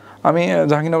 আমি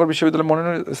জাহাঙ্গীরনগর বিশ্ববিদ্যালয়ের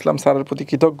মনিরুল ইসলাম স্যারের প্রতি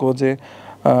কৃতজ্ঞ যে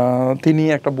তিনি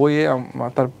একটা বইয়ে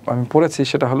আমি পড়েছি,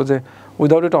 সেটা হলো যে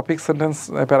without a topic sentence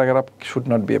paragraph should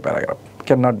not B a paragraph,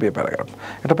 can not B a paragraph.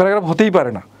 এটা প্যারাগ্রাফ হতেই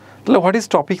পারে না। তাহলে হোয়াট ইজ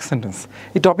টপিক সেন্টেন্স?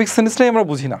 এই টপিক সেন্টেন্সটাই আমরা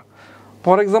বুঝি না।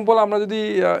 ফর এক্সাম্পল, আমরা যদি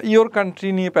ইয়োর কান্ট্রি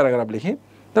নিয়ে প্যারাগ্রাফ লিখি,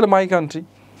 তাহলে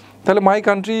মাই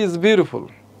কান্ট্রি ইজ বিউটিফুল,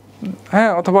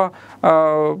 হ্যাঁ, অথবা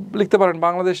লিখতে পারেন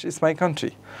বাংলাদেশ ইজ মাই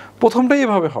কান্ট্রি। প্রথমটাই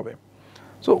এভাবে হবে।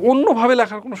 সো অন্যভাবে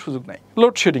লেখার কোনো সুযোগ নাই।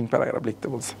 লোডশেডিং প্যারাগ্রাফ লিখতে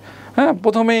বলছে, হ্যাঁ,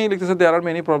 প্রথমেই লিখতেছে দেয়ার are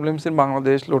many problems in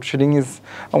Bangladesh, load shedding is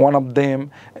one of them.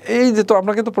 এই যে তো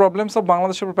আপনাকে তো প্রবলেমস অফ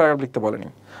বাংলাদেশের উপর প্যারাগ্রাফ লিখতে বলেনি,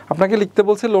 আপনাকে লিখতে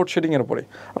বলছে লোডশেডিংয়ের উপরে।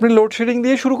 আপনি লোডশেডিং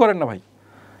দিয়ে শুরু করেন না ভাই,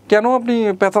 কেন আপনি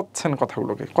পেঁচাচ্ছেন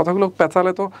কথাগুলো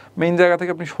পেঁচালে তো মেইন জায়গা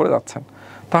থেকে আপনি সরে যাচ্ছেন।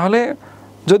 তাহলে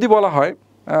যদি বলা হয়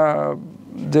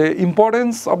যে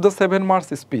importance of the 7 marks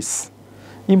speech,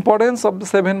 importance of the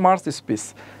 7 marks speech,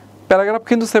 paragraph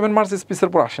কিন্তু 7 মার্কস স্পিচের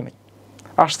পর আসেনি,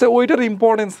 আসছে ওইটার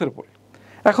ইম্পর্টেন্সের উপরে।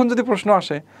 এখন যদি প্রশ্ন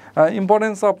আসে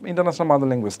importance of international mother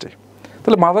language day,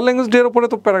 তাহলে মাদার ল্যাঙ্গুয়েজ ডে এর উপরে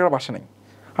তো প্যারাগ্রাফ আসে নাই,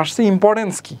 আসছে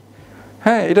ইম্পর্টেন্স কী,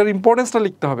 হ্যাঁ এটার ইম্পর্টেন্সটা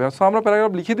লিখতে হবে। সো আমরা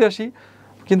প্যারাগ্রাফ লিখে দিয়ে আসি,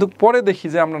 কিন্তু পরে দেখি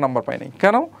যে আমরা নাম্বার পাই নাই।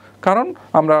 কেন? কারণ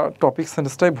আমরা টপিক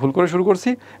সেন্টেন্সটাই ভুল করে শুরু করছি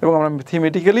এবং আমরা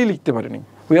থিমেটিক্যালি লিখতে পারিনি,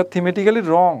 উই আর থিমেটিক্যালি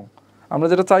রং, আমরা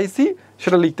যেটা চাইছি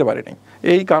সেটা লিখতে পারিনি,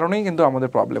 এই কারণেই কিন্তু আমাদের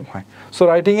প্রবলেম হয়। সো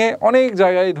রাইটিংয়ে অনেক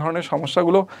জায়গায় এই ধরনের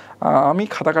সমস্যাগুলো আমি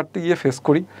খাতা কাটতে গিয়ে ফেস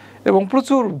করি এবং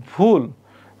প্রচুর ভুল।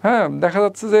 হ্যাঁ, দেখা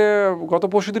যাচ্ছে যে গত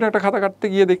পরশুদিন একটা খাতা কাটতে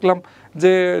গিয়ে দেখলাম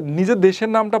যে নিজের দেশের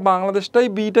নামটা বাংলাদেশটাই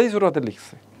বিটাই ছোট হাতে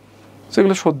লিখছে,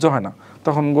 সেগুলো সহ্য হয় না,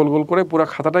 তখন গোল গোল করে পুরো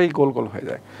খাতাটাই গোল গোল হয়ে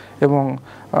যায় এবং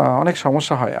অনেক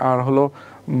সমস্যা হয়। আর হলো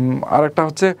আরেকটা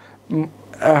হচ্ছে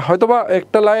হয়তোবা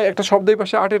একটা শব্দ এই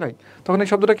পাশে আটে নাই, তখন এই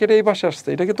শব্দটা কেটে এই পাশে আসছে,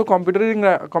 এটা কিন্তু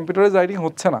কম্পিউটারাইজ রাইটিং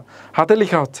হচ্ছে না, হাতে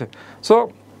লেখা হচ্ছে। সো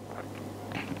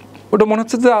ওটা মনে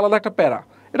হচ্ছে যে আলাদা একটা প্যারা,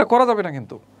 এটা করা যাবে না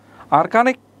কিন্তু, আর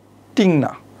কানেক্টিং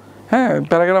না। হ্যাঁ,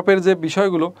 প্যারাগ্রাফের যে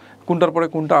বিষয়গুলো কোনটার পরে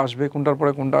কোনটা আসবে, কোনটার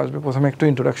পরে কোনটা আসবে, প্রথমে একটু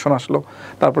ইন্ট্রোডাকশন আসলো,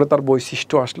 তারপরে তার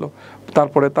বৈশিষ্ট্য আসলো,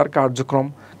 তারপরে তার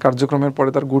কার্যক্রমের পরে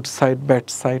তার গুড সাইড, ব্যাড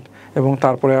সাইড, এবং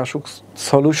তারপরে আসুক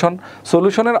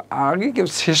সলিউশনের আগে,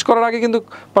 শেষ করার আগে কিন্তু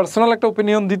পার্সোনাল একটা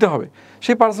ওপিনিয়ন দিতে হবে।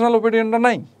 সেই পার্সোনাল ওপিনিয়নটা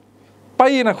নাই,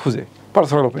 পাইয়ে না খুঁজে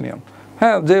পার্সোনাল ওপিনিয়ন।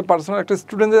 হ্যাঁ, যে পার্সোনাল একটা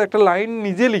স্টুডেন্ট যে একটা লাইন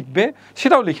নিজে লিখবে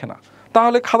সেটাও লিখে না,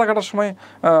 তাহলে খাতা কাটার সময়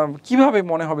কিভাবে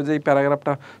মনে হবে যে এই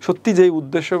প্যারাগ্রাফটা সত্যি যেই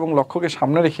উদ্দেশ্য এবং লক্ষ্যকে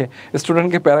সামনে রেখে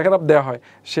স্টুডেন্টকে প্যারাগ্রাফ দেওয়া হয়,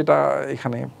 সেটা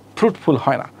এখানে ফ্রুটফুল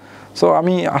হয় না। সো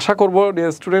আমি আশা করব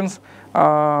ডিয়ার স্টুডেন্টস,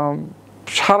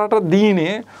 সারাটা দিনে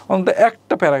অন্তত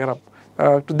একটা প্যারাগ্রাফ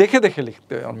একটু দেখে দেখে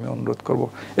লিখতে আমি অনুরোধ করব,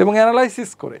 এবং অ্যানালাইসিস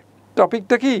করে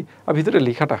টপিকটা কি আর ভিতরে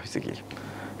লেখাটা হয়েছে কি,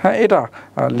 হ্যাঁ এটা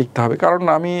লিখতে হবে। কারণ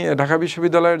আমি ঢাকা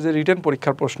বিশ্ববিদ্যালয়ের যে রিটেন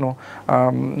পরীক্ষার প্রশ্ন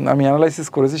আমি অ্যানালাইসিস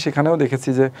করেছি, সেখানেও দেখেছি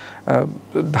যে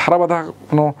ধারাবাধা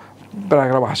কোনো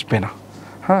প্যারাগ্রাফ আসবে না,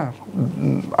 হ্যাঁ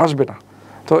আসবে না।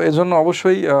 তো এজন্য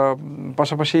অবশ্যই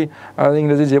পাশাপাশি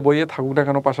ইংরেজি যে বইয়ে থাকুক না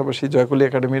কেন, পাশাপাশি জয়কলি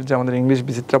একাডেমির যে আমাদের ইংলিশ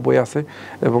বিচিত্রা বই আছে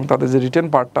এবং তাদের যে রিটেন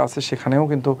পার্টটা আছে, সেখানেও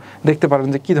কিন্তু দেখতে পারেন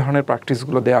যে কী ধরনের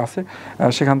প্র্যাকটিসগুলো দেওয়া আছে।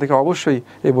 সেখান থেকে অবশ্যই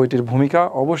এই বইটির ভূমিকা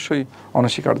অবশ্যই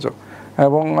অনস্বীকার্য।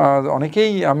 এবং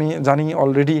অনেকেই আমি জানি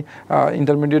অলরেডি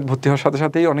ইন্টারমিডিয়েট ভর্তি হওয়ার সাথে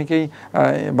সাথেই অনেকেই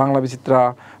বাংলা বিচিত্রা,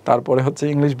 তারপরে হচ্ছে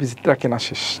ইংলিশ বিচিত্রা কেনা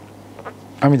শেষ,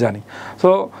 আমি জানি। সো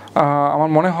আমার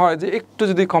মনে হয় যে একটু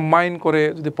যদি কম্বাইন করে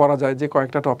যদি পড়া যায়, যে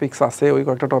কয়েকটা টপিকস আছে ওই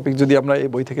কয়েকটা টপিক যদি আমরা এই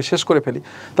বই থেকে শেষ করে ফেলি,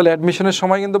 তাহলে অ্যাডমিশনের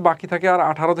সময় কিন্তু বাকি থাকে আর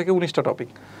 18 থেকে 19টা টপিক।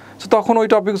 সো তখন ওই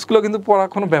টপিকসগুলো কিন্তু পড়া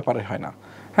কোনো ব্যাপারে হয় না।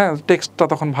 হ্যাঁ, টেক্সটটা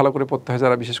তখন ভালো করে পড়তে হয়,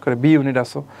 যারা বিশেষ করে বি ইউনিট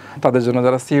আসো তাদের জন্য,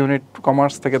 যারা সি ইউনিট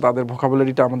কমার্স থেকে তাদের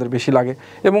ভোকাবুলারিটা আমাদের বেশি লাগে।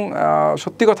 এবং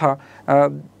সত্যি কথা,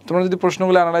 তোমরা যদি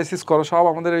প্রশ্নগুলো অ্যানালাইসিস করো, সব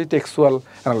আমাদের এই টেক্সচুয়াল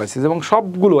অ্যানালাইসিস, এবং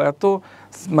সবগুলো এত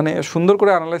মানে সুন্দর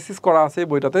করে অ্যানালাইসিস করা আছে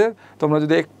বইটাতে। তোমরা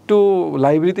যদি একটু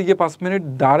লাইব্রেরিতে গিয়ে 5 মিনিট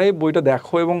দাঁড়ে বইটা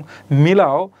দেখো এবং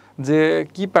মিলাও যে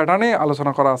কি প্যাটার্নে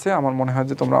আলোচনা করা আছে, আমার মনে হয়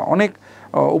যে তোমরা অনেক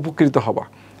উপকৃত হবা।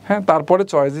 হ্যাঁ, তারপরে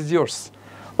choice is years.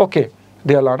 Okay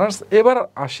dear learners, এবার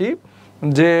আসি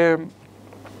যে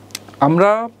আমরা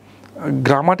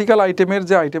গ্রামাটিক্যাল আইটেমের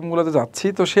যে আইটেমগুলোতে যাচ্ছি,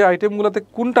 তো সেই আইটেমগুলোতে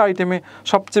কোনটা আইটেমে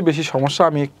সবচেয়ে বেশি সমস্যা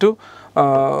আমি একটু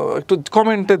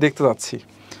কমেন্টে দেখতে যাচ্ছি।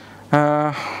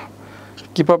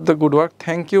 Keep up the good work,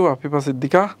 thank you Afifa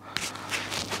Siddika.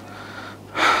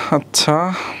 আচ্ছা,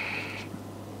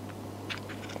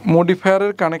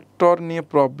 মডিফায়ারের কানেক্টর নিয়ে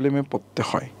প্রবলেমে পড়তে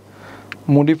হয়,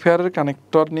 মডিফায়ারের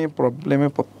কানেক্টর নিয়ে প্রবলেমে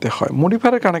পড়তে হয়।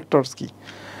 মডিফায়ারের কানেক্টরস কি?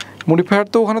 মডিফায়ার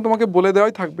তো ওখানে তোমাকে বলে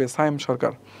দেওয়াই থাকবে সায়েম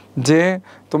সরকার, যে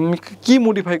তুমি কি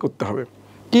মডিফাই করতে হবে,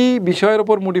 কি বিষয়ের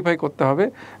ওপর মডিফাই করতে হবে,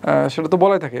 সেটা তো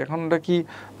বলাই থাকে। এখন এটা কি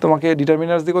তোমাকে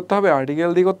ডিটারমিনার্স দিয়ে করতে হবে, আর্টিকেল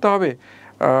দিয়ে করতে হবে?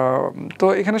 তো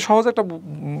এখানে সহজ একটা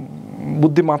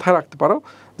বুদ্ধি মাথায় রাখতে পারো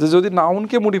যে যদি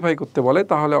নাউনকে মডিফাই করতে বলে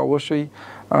তাহলে অবশ্যই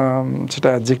সেটা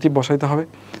অ্যাডজেক্টিভ বসাইতে হবে,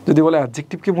 যদি বলে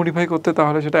অ্যাডজেক্টিভকে মডিফাই করতে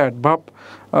তাহলে সেটা অ্যাডভার্ব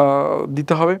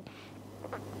দিতে হবে।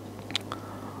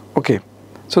 ওকে,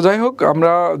 সো যাই হোক,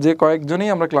 আমরা যে কয়েকজনই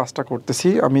আমরা ক্লাসটা করতেছি,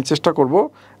 আমি চেষ্টা করব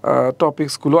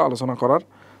টপিকসগুলো আলোচনা করার।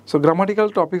 So grammatical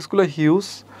টপিকসগুলো huge.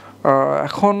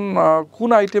 এখন কোন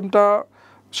আইটেমটা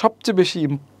সবচেয়ে বেশি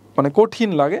মানে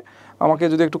কঠিন লাগে আমাকে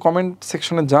যদি একটু কমেন্ট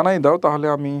সেকশনে জানাই দাও, তাহলে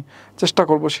আমি চেষ্টা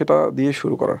করব সেটা দিয়ে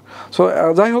শুরু করার। সো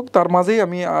যাই হোক, তার মাঝেই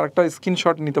আমি আর একটা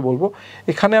স্ক্রিনশট নিতে বলবো।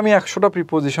 এখানে আমি 100টা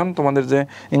প্রিপোজিশন, তোমাদের যে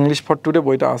ইংলিশ ফর টুডে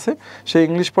বইটা আছে, সেই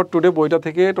ইংলিশ ফর টুডে বইটা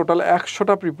থেকে টোটাল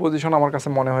 100টা প্রিপোজিশন আমার কাছে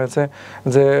মনে হয়েছে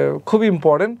যে খুবই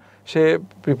ইম্পর্টেন্ট, সে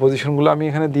প্রিপোজিশনগুলো আমি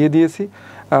এখানে দিয়ে দিয়েছি।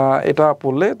 এটা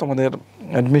পড়লে তোমাদের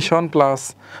অ্যাডমিশন প্লাস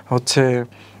হচ্ছে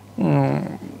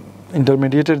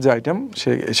ইন্টারমিডিয়েটের যে আইটেম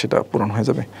সেটা পূরণ হয়ে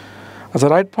যাবে। আচ্ছা,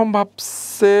 রাইট ফর্ম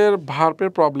ভার্বসের ভার্বের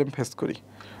প্রবলেম ফেস করি।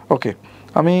 ওকে,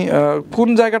 আমি কোন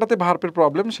জায়গাটাতে ভার্বের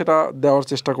প্রবলেম সেটা দেওয়ার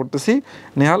চেষ্টা করতেছি।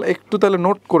 নেহাল একটু তাহলে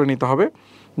নোট করে নিতে হবে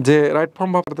যে রাইট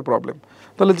ফর্ম ভার্বের প্রবলেম।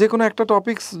 তাহলে যে কোনো একটা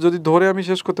টপিকস যদি ধরে আমি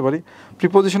শেষ করতে পারি,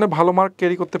 প্রিপোজিশনে ভালো মার্ক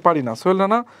ক্যারি করতে পারি না। সোহেল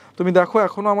রানা, তুমি দেখো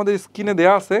এখনও আমাদের স্ক্রিনে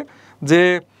দেওয়া আছে যে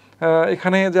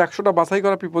এখানে যে 100টা বাছাই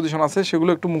করা প্রিপোজিশন আছে সেগুলো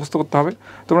একটু মুখস্থ করতে হবে।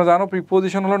 তোমরা জানো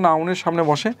প্রিপোজিশন হলো নাউনের সামনে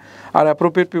বসে, আর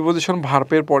অ্যাপ্রোপ্রিয়েট প্রিপোজিশন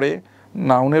ভার্বের পরে,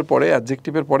 নাউনের পরে,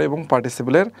 অ্যাডজেক্টিভের পরে এবং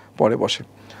পার্টিসিপেলের পরে বসে।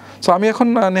 সো আমি এখন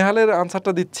নেহালের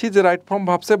আনসারটা দিচ্ছি যে রাইট ফর্ম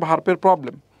ভার্বসে ভার্বের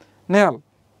প্রবলেম। নেহাল,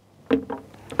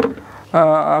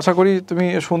 আশা করি তুমি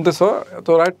শুনতেছো।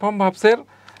 তো রাইট ফর্ম ভার্বসের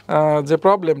যে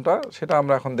প্রবলেমটা সেটা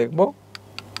আমরা এখন দেখব।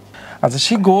 আচ্ছা,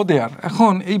 শি গো দেয়ার,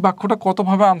 এখন এই বাক্যটা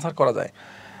কতভাবে আনসার করা যায়?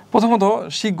 প্রথমত,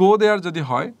 শি গো দেয়ার যদি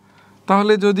হয়,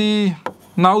 তাহলে যদি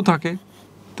নাও থাকে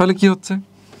তাহলে কি হচ্ছে?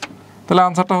 তাহলে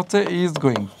আনসারটা হচ্ছে ইজ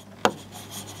গোয়িং।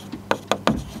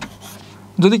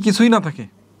 যদি কিছুই না থাকে,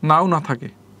 নাও না থাকে,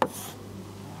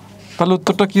 তাহলে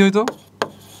উত্তরটা কি হইতো?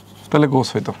 তাহলে গোস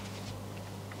হইতো।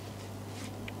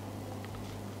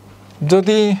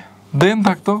 যদি দেন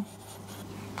থাকতো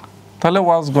তাহলে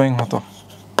ওয়াজ গোয়িং হতো।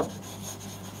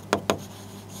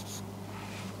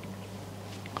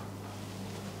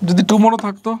 যদি টুমরো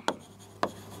থাকতো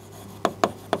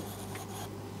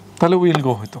তাহলে উইল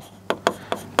গো হইতো।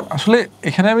 আসলে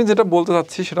এখানে আমি যেটা বলতে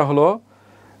চাচ্ছি সেটা হলো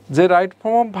যে রাইট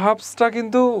ফর্ম অফ ভার্বসটা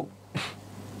কিন্তু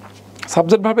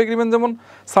সাবজেক্ট ভার্ব এগ্রিমেন্ট যেমন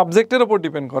সাবজেক্টের ওপর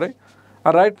ডিপেন্ড করে,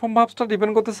 আর রাইট ফর্ম ভার্বসটা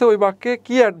ডিপেন্ড করতেছে ওই বাক্যে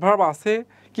কি অ্যাডভার্ব আছে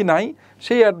কি নাই,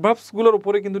 সেই অ্যাডভার্বসগুলোর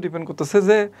উপরে কিন্তু ডিপেন্ড করতেছে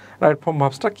যে রাইট ফর্ম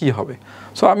ভার্বসটা কী হবে।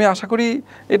 সো আমি আশা করি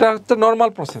এটা হচ্ছে নর্মাল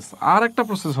প্রসেস। আর একটা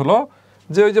প্রসেস হলো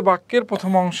যে ওই যে বাক্যের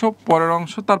প্রথম অংশ, পরের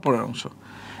অংশ, তার পরের অংশ।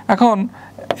 এখন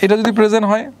এটা যদি প্রেজেন্ট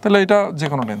হয় তাহলে এটা যে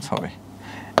কোনো টেন্স হবে,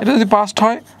 এটা যদি পাস্ট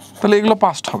হয় তাহলে এগুলো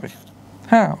পাস্ট হবে।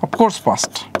 হ্যাঁ, অফকোর্স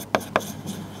পাস্ট।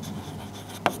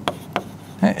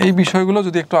 হ্যাঁ, এই বিষয়গুলো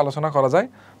যদি একটু আলোচনা করা যায়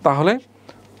তাহলে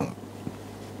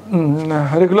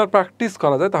রেগুলার প্র্যাকটিস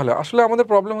করা যায় তাহলে। আসলে আমাদের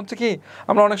প্রবলেম হচ্ছে কি,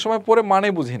 আমরা অনেক সময় পরে মানে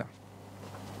বুঝি না।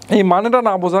 এই মানেটা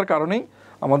না বোঝার কারণেই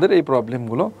আমাদের এই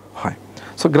প্রবলেমগুলো হয়।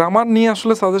 সো গ্রামার নিয়ে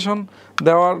আসলে সাজেশন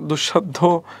দেওয়ার দুঃসাধ্য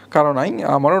কারণ নাই,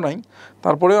 আমারও নাই।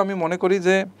 তারপরেও আমি মনে করি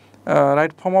যে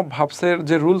রাইট ফর্ম অফ ভার্বসের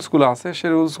যে রুলসগুলো আছে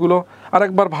সেই রুলসগুলো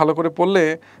আরেকবার ভালো করে পড়লে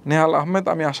নেহাল আহমেদ,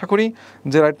 আমি আশা করি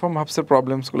যে রাইট ফর্ম ভার্বসের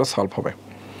প্রবলেমসগুলো সলভ হবে।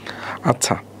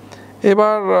 আচ্ছা,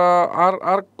 এবার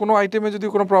আর কোনো আইটেমে যদি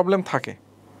কোনো প্রবলেম থাকে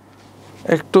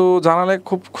একটু জানালে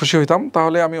খুব খুশি হইতাম,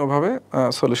 তাহলে আমি ওভাবে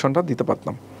সলিউশনটা দিতে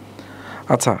পারতাম।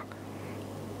 আচ্ছা,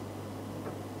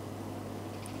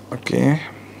 ওকে।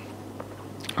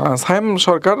 সায়েম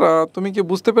সরকার, তুমি কি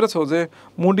বুঝতে পেরেছো যে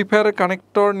মডিফায়ার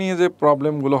কানেক্টর নিয়ে যে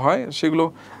প্রবলেমগুলো হয় সেগুলো,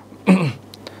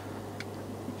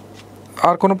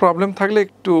 আর কোনো প্রবলেম থাকলে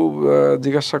একটু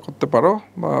জিজ্ঞাসা করতে পারো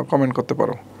বা কমেন্ট করতে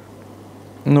পারো।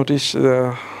 নোটিশ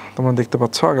তোমরা দেখতে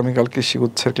পাচ্ছ, আগামীকাল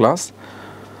কৃষিগুচ্ছের ক্লাস।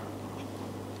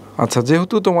 আচ্ছা,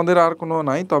 যেহেতু তোমাদের আর কোনো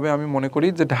নাই, তবে আমি মনে করি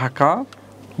যে ঢাকা,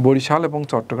 বরিশাল এবং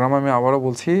চট্টগ্রাম, আমি আবারও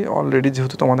বলছি অলরেডি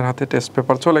যেহেতু তোমাদের হাতে টেস্ট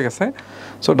পেপার চলে গেছে,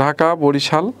 সো ঢাকা,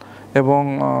 বরিশাল এবং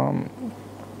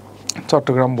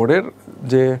চট্টগ্রাম বোর্ডের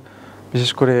যে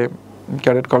বিশেষ করে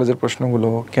ক্যাডেট কলেজের প্রশ্নগুলো,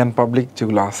 ক্যান পাবলিক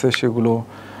যেগুলো আছে সেগুলো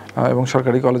এবং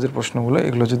সরকারি কলেজের প্রশ্নগুলো,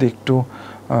 এগুলো যদি একটু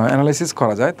অ্যানালাইসিস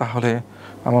করা যায় তাহলে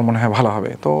আমার মনে হয় ভালো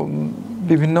হবে। তো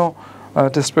বিভিন্ন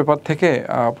টেস্ট পেপার থেকে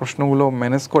প্রশ্নগুলো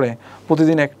ম্যানেজ করে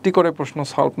প্রতিদিন একটি করে প্রশ্ন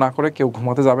সলভ না করে কেউ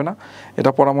ঘুমাতে যাবে না,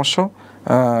 এটা পরামর্শ।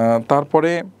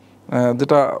 তারপরে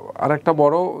যেটা আরেকটা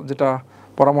বড় যেটা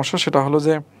পরামর্শ সেটা হলো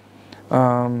যে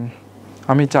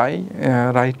আমি চাই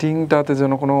রাইটিংটাতে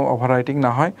যেন কোনো ওভার রাইটিং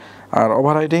না হয়। আর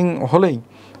ওভার রাইটিং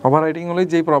হলেই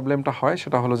যেই প্রবলেমটা হয়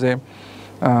সেটা হলো যে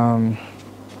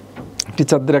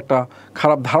টিচারদের একটা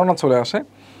খারাপ ধারণা চলে আসে,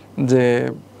 যে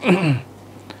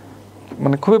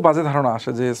মানে খুবই বাজে ধারণা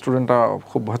আসে যে স্টুডেন্টরা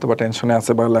খুব হয়তো বা টেনশনে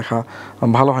আছে বা লেখা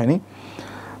ভালো হয়নি।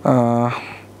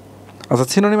 আচ্ছা,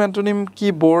 সিনোনিম অ্যান্টোনিম কি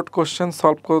বোর্ড কোশ্চেন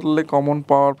সলভ করলে কমন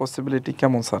পাওয়ার পসিবিলিটি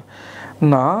কেমন স্যার?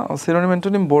 না, সিনোনিম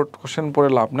অ্যান্টোনিম বোর্ড কোশ্চেন পড়ে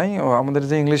লাভ নাই। আমাদের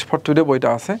যে ইংলিশ ফর টুডে বইটা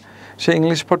আছে সেই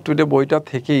ইংলিশ ফর টুডে বইটা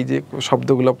থেকেই যে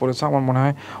শব্দগুলো পড়েছে আমার মনে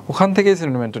হয় ওখান থেকেই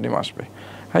সিনোনিম অ্যান্টোনিম আসবে।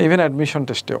 হ্যাঁ, ইভেন অ্যাডমিশন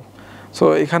টেস্টেও। সো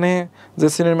এখানে যে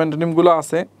সিনোনিম অ্যান্টোনিমগুলো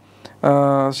আছে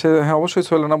সে, হ্যাঁ অবশ্যই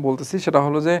চলে না বলতেছি, সেটা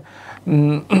হলো যে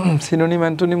সিনোনিম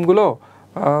অ্যান্টোনিমগুলো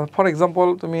ফর এক্সাম্পল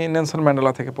তুমি নেলসন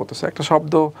ম্যান্ডেলা থেকে পড়তেছো, একটা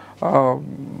শব্দ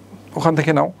ওখান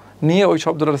থেকে নাও, নিয়ে ওই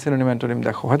শব্দটার সিনোনিম অ্যান্টোনিম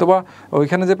দেখো, হয়তো বা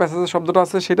ওইখানে যে প্যাসেজের শব্দটা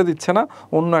আছে সেটা দিচ্ছে না,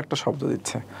 অন্য একটা শব্দ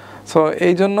দিচ্ছে। সো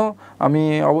এই জন্য আমি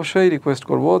অবশ্যই রিকোয়েস্ট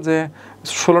করব যে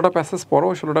 16টা প্যাসেজ পড়ো,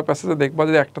 ওই 16টা প্যাসেজে দেখবা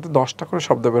যে একটাতে 10টা করে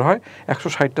শব্দ বের হয়,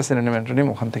 160টা সিনোনিম অ্যান্টোনিম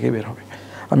ওখান থেকেই বের হবে।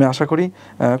 আমি আশা করি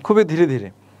খুবই ধীরে ধীরে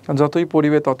যতই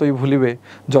পড়িবে ততই ভুলিবে,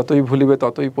 যতই ভুলিবে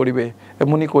ততই পড়িবে,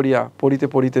 এমনি করিয়া পড়িতে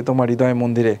পড়িতে তোমার হৃদয়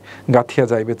মন্দিরে গাঁথিয়া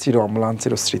যাইবে চির অম্লান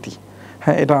চিরস্মৃতি।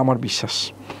 হ্যাঁ, এটা আমার বিশ্বাস।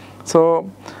 সো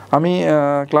আমি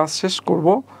ক্লাস শেষ করব।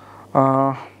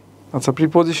 আচ্ছা,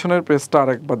 প্রিপোজিশনের পেজটা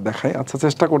আরেকবার দেখাই। আচ্ছা,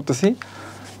 চেষ্টা করতেছি।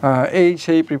 এই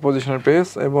সেই প্রিপোজিশনের পেজ,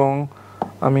 এবং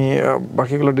আমি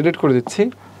বাকিগুলো ডিলিট করে দিচ্ছি।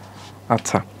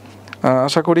 আচ্ছা,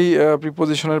 আশা করি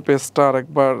প্রিপোজিশনের পেজটা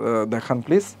আরেকবার দেখান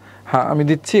প্লিজ। হ্যাঁ, আমি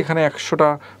দিচ্ছি। এখানে 100টা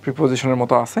প্রিপোজিশনের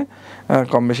মতো আছে,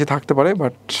 কম বেশি থাকতে পারে,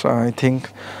 বাট আই থিঙ্ক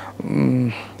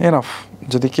এনাফ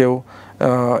যদি কেউ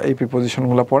এই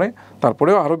প্রিপোজিশনগুলো পড়ে।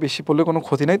 তারপরেও আরও বেশি পড়লে কোনো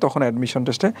ক্ষতি নেই তখন অ্যাডমিশন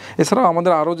টেস্টে। এছাড়াও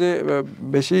আমাদের আরও যে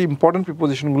বেশি ইম্পর্টেন্ট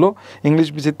প্রিপোজিশনগুলো ইংলিশ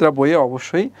বিচিত্রা বইয়ে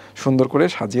অবশ্যই সুন্দর করে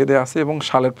সাজিয়ে দেওয়া আছে, এবং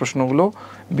সালের প্রশ্নগুলো,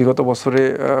 বিগত বছরে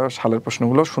সালের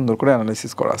প্রশ্নগুলো সুন্দর করে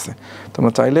অ্যানালাইসিস করা আছে।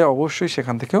 তোমরা চাইলে অবশ্যই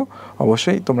সেখান থেকেও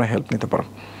অবশ্যই তোমরা হেল্প নিতে পারো।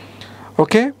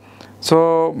 ওকে, সো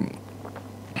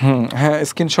হ্যাঁ,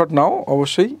 স্ক্রিনশট নাও,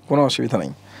 অবশ্যই কোনো অসুবিধা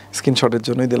নেই, স্ক্রিনশটের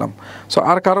জন্যই দিলাম। সো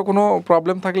আর কারো কোনো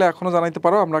প্রবলেম থাকলে এখনও জানাইতে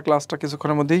পারো, আমরা ক্লাসটা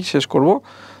কিছুক্ষণের মধ্যেই শেষ করব।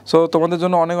 সো তোমাদের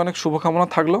জন্য অনেক অনেক শুভকামনা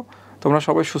থাকলো। তোমরা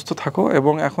সবাই সুস্থ থাকো,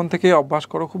 এবং এখন থেকে অভ্যাস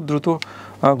করো খুব দ্রুত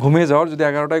ঘুমিয়ে যাওয়ার। যদি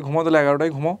 11টায় ঘুমাও তাহলে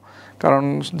 11টায় ঘুমাও, কারণ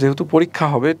যেহেতু পরীক্ষা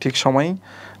হবে ঠিক সময়ই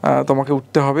তোমাকে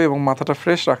উঠতে হবে এবং মাথাটা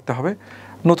ফ্রেশ রাখতে হবে।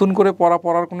 নতুন করে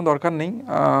পড়ার কোনো দরকার নেই।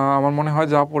 আমার মনে হয়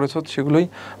যা পড়েছো সেগুলোই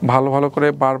ভালো ভালো করে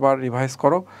বারবার রিভাইজ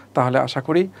করো, তাহলে আশা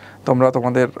করি তোমরা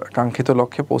তোমাদের কাঙ্ক্ষিত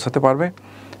লক্ষ্যে পৌঁছাতে পারবে।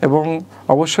 এবং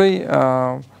অবশ্যই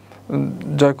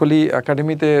জয়কলি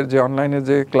একাডেমিতে যে অনলাইনে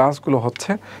যে ক্লাসগুলো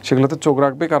হচ্ছে সেগুলোতে চোখ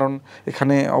রাখবে, কারণ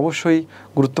এখানে অবশ্যই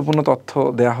গুরুত্বপূর্ণ তথ্য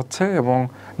দেয়া হচ্ছে, এবং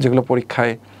যেগুলো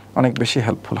পরীক্ষায় অনেক বেশি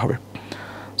হেল্পফুল হবে।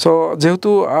 সো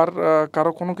যেহেতু আর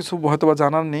কারো কোনো কিছু হয়তো বা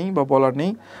জানার নেই বা বলার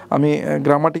নেই, আমি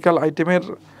গ্রামাটিক্যাল আইটেমের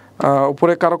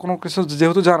উপরে কারো কোনো কিছু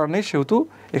যেহেতু জানার নেই, সেহেতু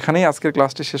এখানেই আজকের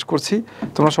ক্লাসটি শেষ করছি।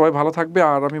 তোমরা সবাই ভালো থাকবে।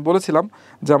 আর আমি বলেছিলাম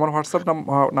যে আমার হোয়াটসঅ্যাপ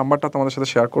নাম্বারটা তোমাদের সাথে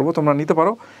শেয়ার করব, তোমরা নিতে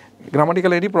পারো।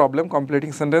 Grammatical any problem, completing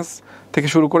sentence থেকে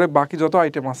শুরু করে বাকি যত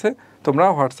আইটেম আছে তোমরা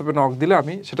হোয়াটসঅ্যাপে নক দিলে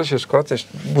আমি সেটা শেষ করার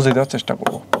বুঝিয়ে দেওয়ার চেষ্টা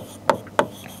করব।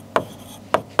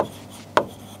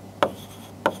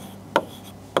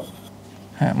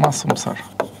 হ্যাঁ, মাসুম স্যার,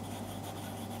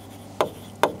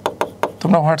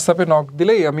 তোমরা হোয়াটসঅ্যাপে নক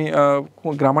দিলেই আমি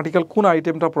গ্রামাটিক্যাল কোন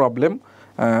আইটেমটা প্রবলেম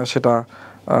সেটা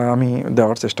আমি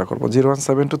দেওয়ার চেষ্টা করব।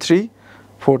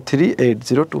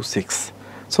 01723438026।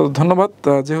 সো ধন্যবাদ।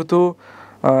 যেহেতু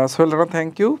Sohel Rana,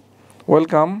 thank you,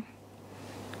 welcome.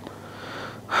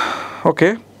 ওকে,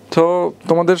 তো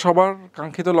তোমাদের সবার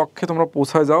কাঙ্ক্ষিত লক্ষ্যে তোমরা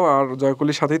পৌঁছায় যাও, আর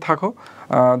জয়কলির সাথেই থাকো।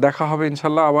 দেখা হবে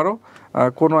ইনশাল্লাহ আবারও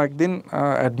কোনো একদিন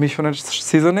অ্যাডমিশনের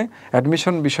সিজনে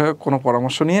অ্যাডমিশন বিষয়ক কোনো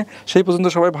পরামর্শ নিয়ে। সেই পর্যন্ত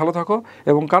সবাই ভালো থাকো,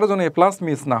 এবং কারো যেন A+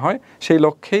 মিস না হয় সেই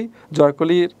লক্ষ্যেই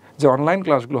জয়কলির যে অনলাইন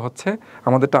ক্লাসগুলো হচ্ছে,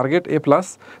 আমাদের টার্গেট A+।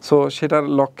 সো সেটার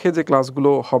লক্ষ্যে যে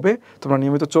ক্লাসগুলো হবে তোমরা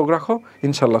নিয়মিত চোখ রাখো,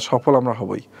 ইনশাল্লাহ সফল আমরা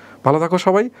হবই। ভালো থাকো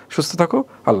সবাই, সুস্থ থাকো,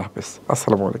 আল্লাহ হাফেজ,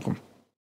 আসসালামু আলাইকুম।